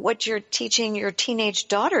what you're teaching your teenage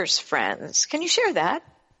daughter's friends. Can you share that?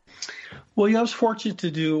 Well, yeah, I was fortunate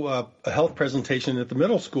to do a health presentation at the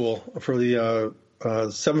middle school for the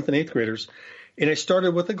 7th and 8th graders. And I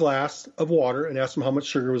started with a glass of water and asked them how much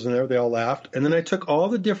sugar was in there. They all laughed. And then I took all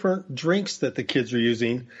the different drinks that the kids are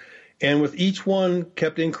using, and with each one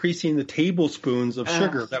kept increasing the tablespoons of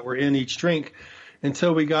sugar that were in each drink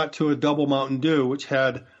until we got to a double Mountain Dew, which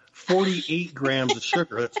had 48 grams of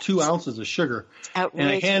sugar. That's 2 ounces of sugar. Outrageous. And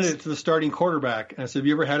I handed it to the starting quarterback. And I said, have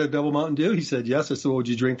you ever had a double Mountain Dew? He said, yes. I said, well, would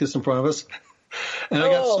you drink this in front of us? And I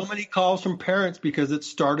got so many calls from parents because it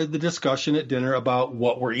started the discussion at dinner about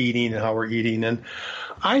what we're eating and how we're eating. And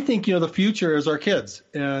I think, the future is our kids.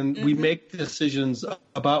 And we make decisions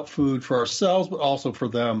about food for ourselves, but also for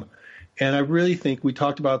them. And I really think we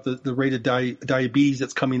talked about the rate of diabetes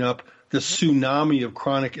that's coming up, the tsunami of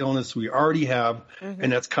chronic illness we already have,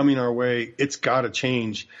 and that's coming our way. It's got to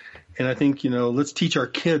change. And I think, let's teach our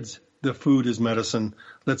kids the food is medicine.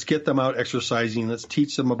 Let's get them out exercising. Let's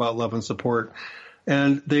teach them about love and support.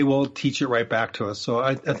 And they will teach it right back to us. So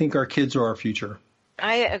I think our kids are our future.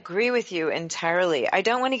 I agree with you entirely. I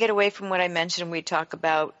don't want to get away from what I mentioned we talked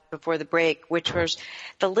about before the break, which was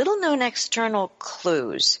the little-known external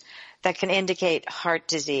clues that can indicate heart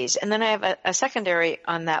disease. And then I have a secondary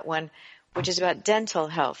on that one, which is about dental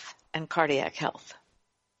health and cardiac health.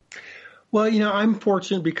 Well, I'm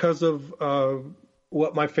fortunate because of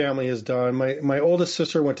what my family has done. My oldest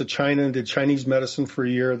sister went to China and did Chinese medicine for a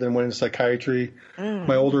year, then went into psychiatry.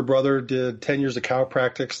 My older brother did 10 years of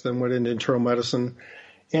chiropractics, then went into internal medicine.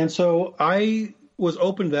 And so I was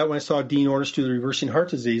open to that when I saw Dean Ornish do the reversing heart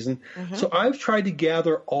disease. And so I've tried to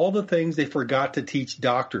gather all the things they forgot to teach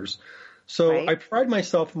doctors. So I pride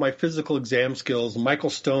myself in my physical exam skills.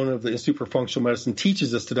 Michael Stone of the Institute for Functional Medicine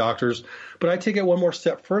teaches this to doctors, but I take it one more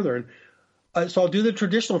step further. So I'll do the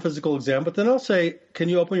traditional physical exam, but then I'll say, can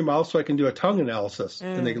you open your mouth so I can do a tongue analysis?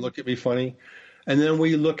 And they look at me funny. And then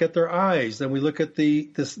we look at their eyes. Then we look at the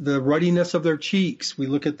ruddiness of their cheeks. We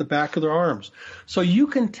look at the back of their arms. So you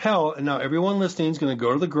can tell, and now everyone listening is going to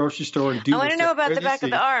go to the grocery store and do I want to know about the back of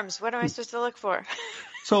the arms. What am I supposed to look for?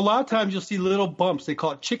 So a lot of times you'll see little bumps. They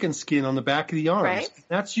call it chicken skin on the back of the arms. Right.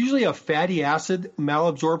 That's usually a fatty acid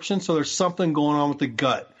malabsorption. So there's something going on with the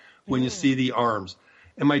gut when you see the arms.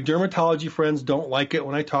 And my dermatology friends don't like it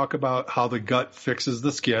when I talk about how the gut fixes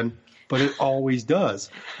the skin, but it always does.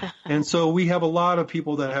 And so we have a lot of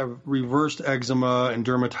people that have reversed eczema and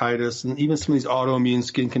dermatitis and even some of these autoimmune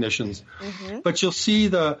skin conditions. But you'll see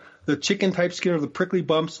the chicken type skin or the prickly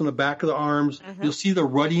bumps on the back of the arms. You'll see the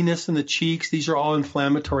ruddiness in the cheeks. These are all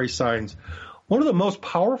inflammatory signs. One of the most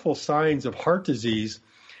powerful signs of heart disease,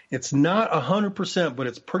 it's not 100%, but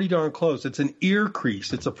it's pretty darn close. It's an ear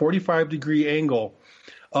crease. It's a 45-degree angle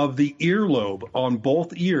of the earlobe on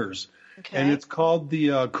both ears. Okay. And it's called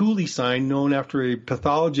the Cooley sign, known after a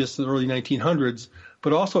pathologist in the early 1900s,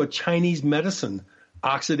 but also a Chinese medicine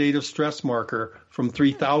oxidative stress marker from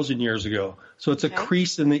 3,000 years ago. So it's a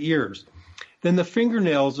crease in the ears. Then the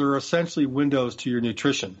fingernails are essentially windows to your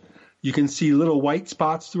nutrition. You can see little white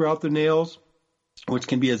spots throughout the nails, which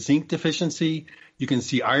can be a zinc deficiency. You can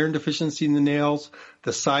see iron deficiency in the nails.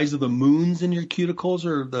 The size of the moons in your cuticles,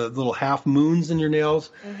 or the little half moons in your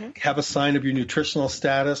nails, have a sign of your nutritional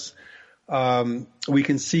status. We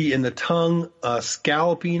can see in the tongue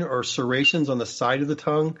scalloping or serrations on the side of the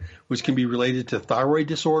tongue, which can be related to thyroid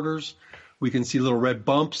disorders. We can see little red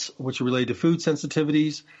bumps, which are related to food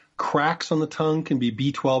sensitivities. Cracks on the tongue can be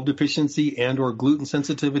B12 deficiency and or gluten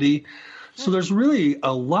sensitivity. So there's really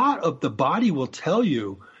a lot of the body will tell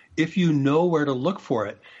you if you know where to look for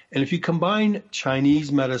it. And if you combine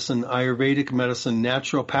Chinese medicine, Ayurvedic medicine,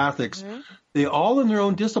 naturopathics, they all in their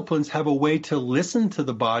own disciplines have a way to listen to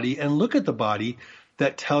the body and look at the body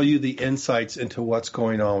that tell you the insights into what's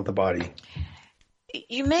going on with the body.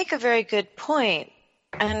 You make a very good point,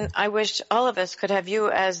 and I wish all of us could have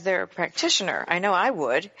you as their practitioner. I know I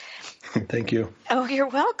would. Thank you. Oh, you're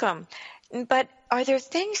welcome. But are there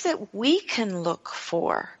things that we can look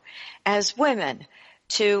for as women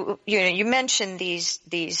to, you mentioned these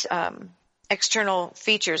external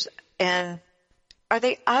features, and are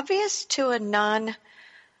they obvious to a non-trained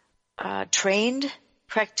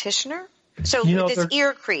practitioner? So You know, this there-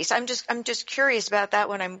 ear crease, I'm just curious about that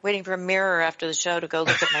when I'm waiting for a mirror after the show to go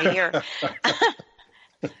look at my ear.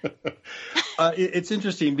 It's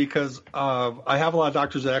interesting because I have a lot of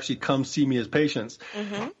doctors that actually come see me as patients.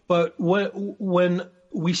 Mm-hmm. But when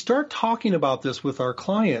we start talking about this with our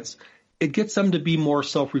clients, it gets them to be more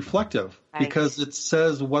self-reflective because it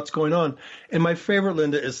says what's going on. And my favorite,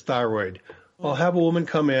 Linda, is thyroid. I'll have a woman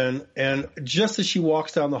come in, and just as she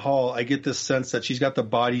walks down the hall, I get this sense that she's got the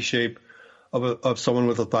body shape of someone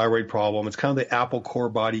with a thyroid problem. It's kind of the apple core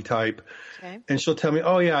body type. Okay. And she'll tell me,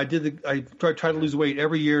 oh, yeah, I try to lose weight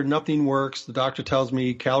every year. Nothing works. The doctor tells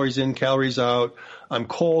me calories in, calories out. I'm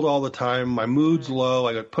cold all the time. My mood's low.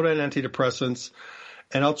 I got put on antidepressants.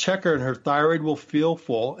 And I'll check her, and her thyroid will feel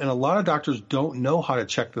full. And a lot of doctors don't know how to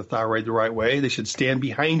check the thyroid the right way. They should stand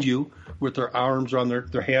behind you with their arms on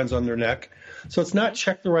their hands on their neck. So it's not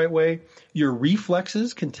checked the right way. Your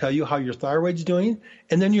reflexes can tell you how your thyroid's doing.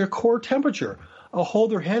 And then your core temperature. I'll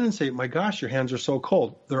hold their hand and say, my gosh, your hands are so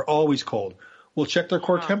cold. They're always cold. We'll check their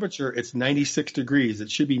core temperature. It's 96 degrees.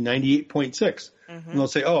 It should be 98.6. And they'll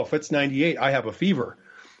say, oh, if it's 98, I have a fever.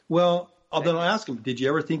 Well, then I'll ask them, did you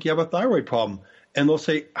ever think you have a thyroid problem? And they'll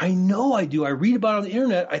say, I know I do. I read about it on the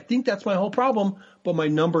internet. I think that's my whole problem, but my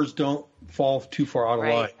numbers don't fall too far out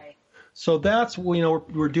of line. So that's,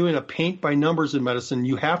 we're doing a paint by numbers in medicine.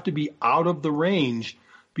 You have to be out of the range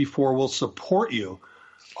before we'll support you.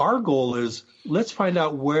 Our goal is, let's find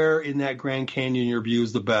out where in that Grand Canyon your view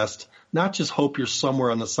is the best, not just hope you're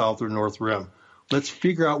somewhere on the south or north rim. Let's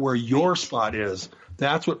figure out where your spot is.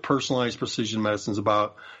 That's what personalized precision medicine is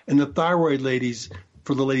about. And the thyroid ladies,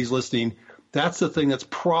 for the ladies listening, that's the thing that's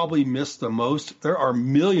probably missed the most. There are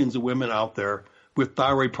millions of women out there with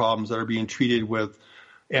thyroid problems that are being treated with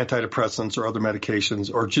antidepressants or other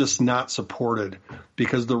medications or just not supported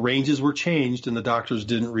because the ranges were changed and the doctors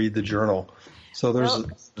didn't read the journal.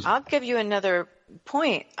 So I'll give you another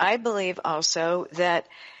point. I believe also that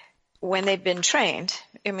when they've been trained,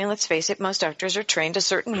 I mean, let's face it, most doctors are trained a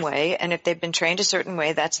certain way, and if they've been trained a certain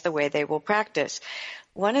way, that's the way they will practice.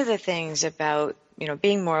 One of the things about,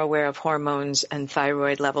 being more aware of hormones and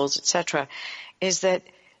thyroid levels, et cetera, is that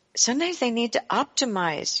sometimes they need to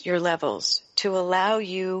optimize your levels to allow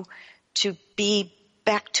you to be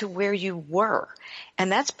back to where you were.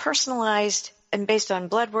 And that's personalized and based on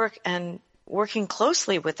blood work and working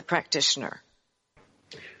closely with the practitioner.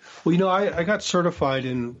 Well, I got certified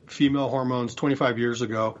in female hormones 25 years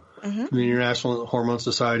ago from the International Hormone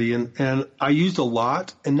Society, and I used a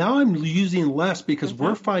lot, and now I'm using less because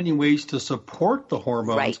we're finding ways to support the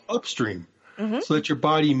hormones upstream so that your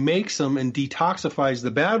body makes them and detoxifies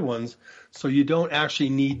the bad ones so you don't actually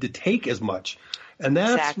need to take as much. And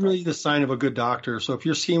that's really the sign of a good doctor. So if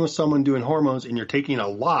you're seeing with someone doing hormones and you're taking a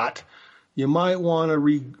lot, you might want to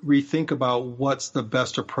rethink about what's the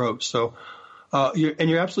best approach. So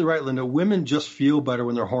you're absolutely right, Linda. Women just feel better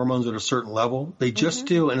when their hormones are at a certain level. They just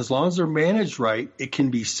do. And as long as they're managed right, it can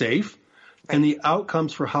be safe. And the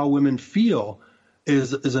outcomes for how women feel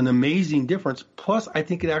is an amazing difference. Plus, I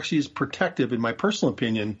think it actually is protective, in my personal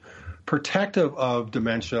opinion, protective of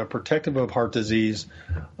dementia, protective of heart disease,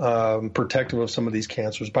 protective of some of these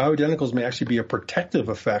cancers. Bioidenticals may actually be a protective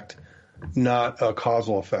effect, not a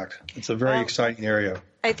causal effect. It's a very exciting area.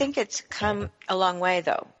 I think it's come a long way,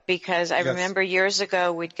 though, because I remember years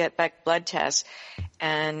ago we'd get back blood tests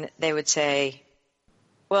and they would say,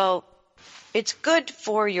 well, it's good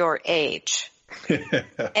for your age.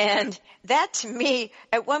 And that, to me,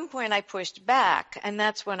 at one point I pushed back, and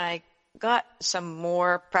that's when I got some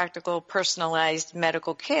more practical, personalized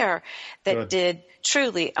medical care that did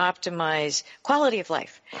truly optimize quality of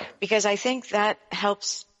life, because I think that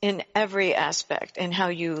helps in every aspect, in how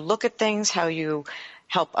you look at things, how you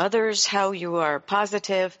help others, how you are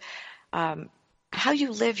positive, how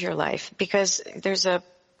you live your life. Because there's a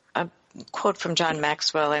quote from John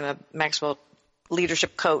Maxwell. I'm a Maxwell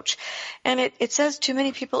leadership coach. And it says too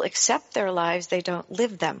many people accept their lives, they don't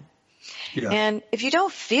live them. Yeah. And if you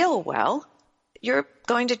don't feel well, you're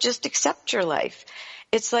going to just accept your life.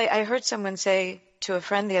 It's like I heard someone say to a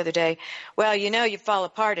friend the other day, well, you fall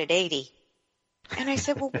apart at 80. And I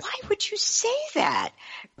said, well, why would you say that?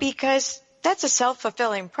 Because that's a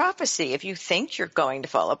self-fulfilling prophecy. If you think you're going to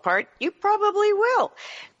fall apart, you probably will.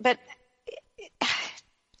 But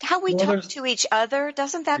how we talk to each other,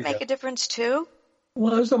 doesn't that make a difference too?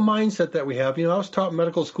 Well, there's a mindset that we have. I was taught in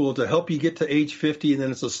medical school to help you get to age 50, and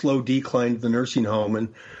then it's a slow decline to the nursing home.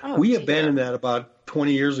 And we abandoned that about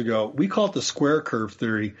 20 years ago. We call it the square curve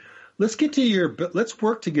theory. Let's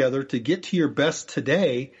work together to get to your best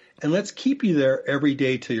today, and let's keep you there every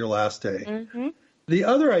day till your last day. Mm-hmm. The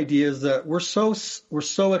other idea is that we're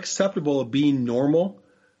so acceptable of being normal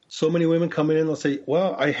So many women come in, they'll say,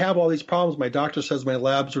 well, I have all these problems. My doctor says my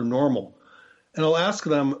labs are normal. And I'll ask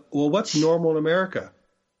them, well, what's normal in America?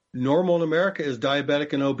 Normal in America is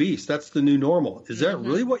diabetic and obese. That's the new normal. Is that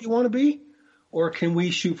really what you want to be? Or can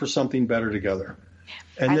we shoot for something better together?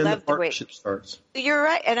 And then the partnership starts. You're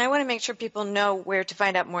right. And I want to make sure people know where to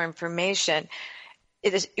find out more information.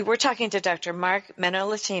 We're talking to Dr. Mark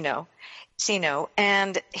Meno-Latino,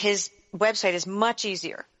 and his website is much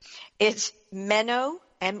easier. It's Meno,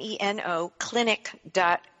 M-E-N-O,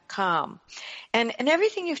 clinic.com. And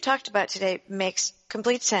everything you've talked about today makes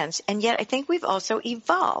complete sense. And yet I think we've also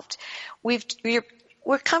evolved. We're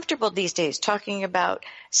comfortable these days talking about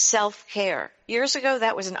self-care. Years ago,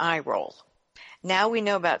 that was an eye roll. Now we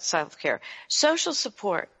know about self-care. Social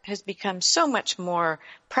support has become so much more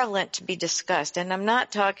prevalent to be discussed. And I'm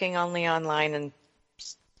not talking only online and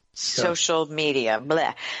social media.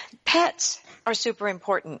 Blah. Pets are super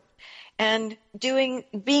important. And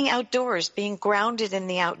being outdoors, being grounded in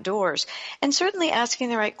the outdoors, and certainly asking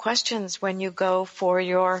the right questions when you go for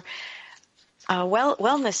your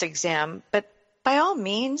wellness exam. But by all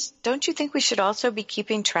means, don't you think we should also be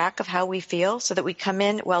keeping track of how we feel so that we come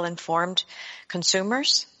in well-informed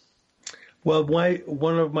consumers? Well,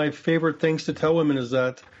 one of my favorite things to tell women is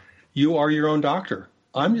that you are your own doctor.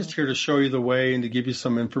 I'm just here to show you the way and to give you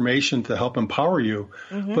some information to help empower you,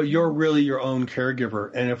 but you're really your own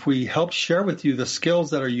caregiver. And if we help share with you the skills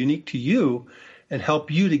that are unique to you and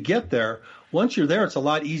help you to get there, once you're there, it's a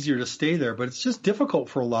lot easier to stay there. But it's just difficult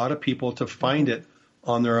for a lot of people to find it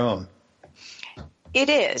on their own. It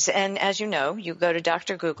is. And as you know, you go to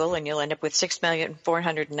Dr. Google and you'll end up with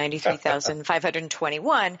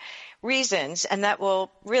 6,493,521 reasons, and that will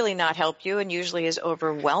really not help you and usually is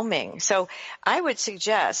overwhelming. So I would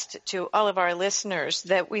suggest to all of our listeners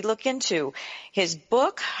that we look into his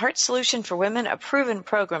book, Heart Solution for Women, a proven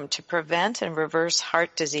program to prevent and reverse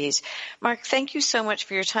heart disease. Mark, thank you so much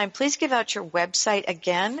for your time. Please give out your website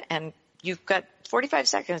again, and you've got 45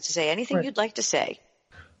 seconds to say anything you'd like to say.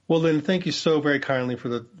 Well, then, thank you so very kindly for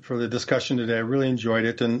the discussion today. I really enjoyed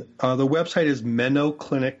it. And the website is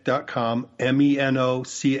menoclinic.com,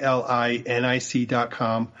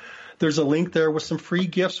 menoclinic.com. There's a link there with some free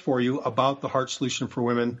gifts for you about the Heart Solution for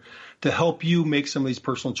Women to help you make some of these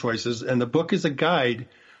personal choices. And the book is a guide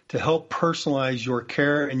to help personalize your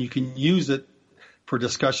care, and you can use it for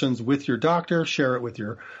discussions with your doctor, share it with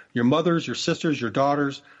your mothers, your sisters, your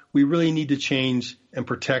daughters. We really need to change and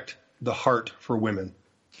protect the heart for women.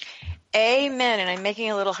 Amen. And I'm making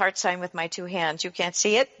a little heart sign with my two hands. You can't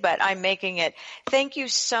see it, but I'm making it. Thank you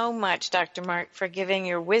so much, Dr. Mark, for giving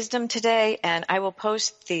your wisdom today. And I will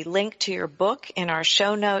post the link to your book in our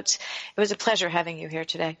show notes. It was a pleasure having you here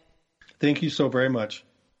today. Thank you so very much.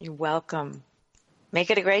 You're welcome. Make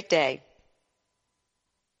it a great day.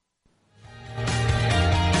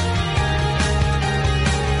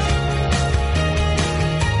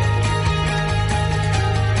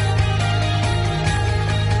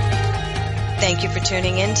 Thank you for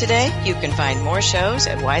tuning in today. You can find more shows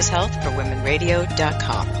at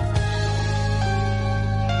wisehealthforwomenradio.com.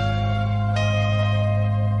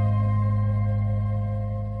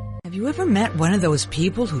 Have you ever met one of those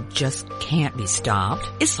people who just can't be stopped?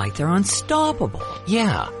 It's like they're unstoppable.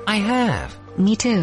 Yeah, I have. Me too.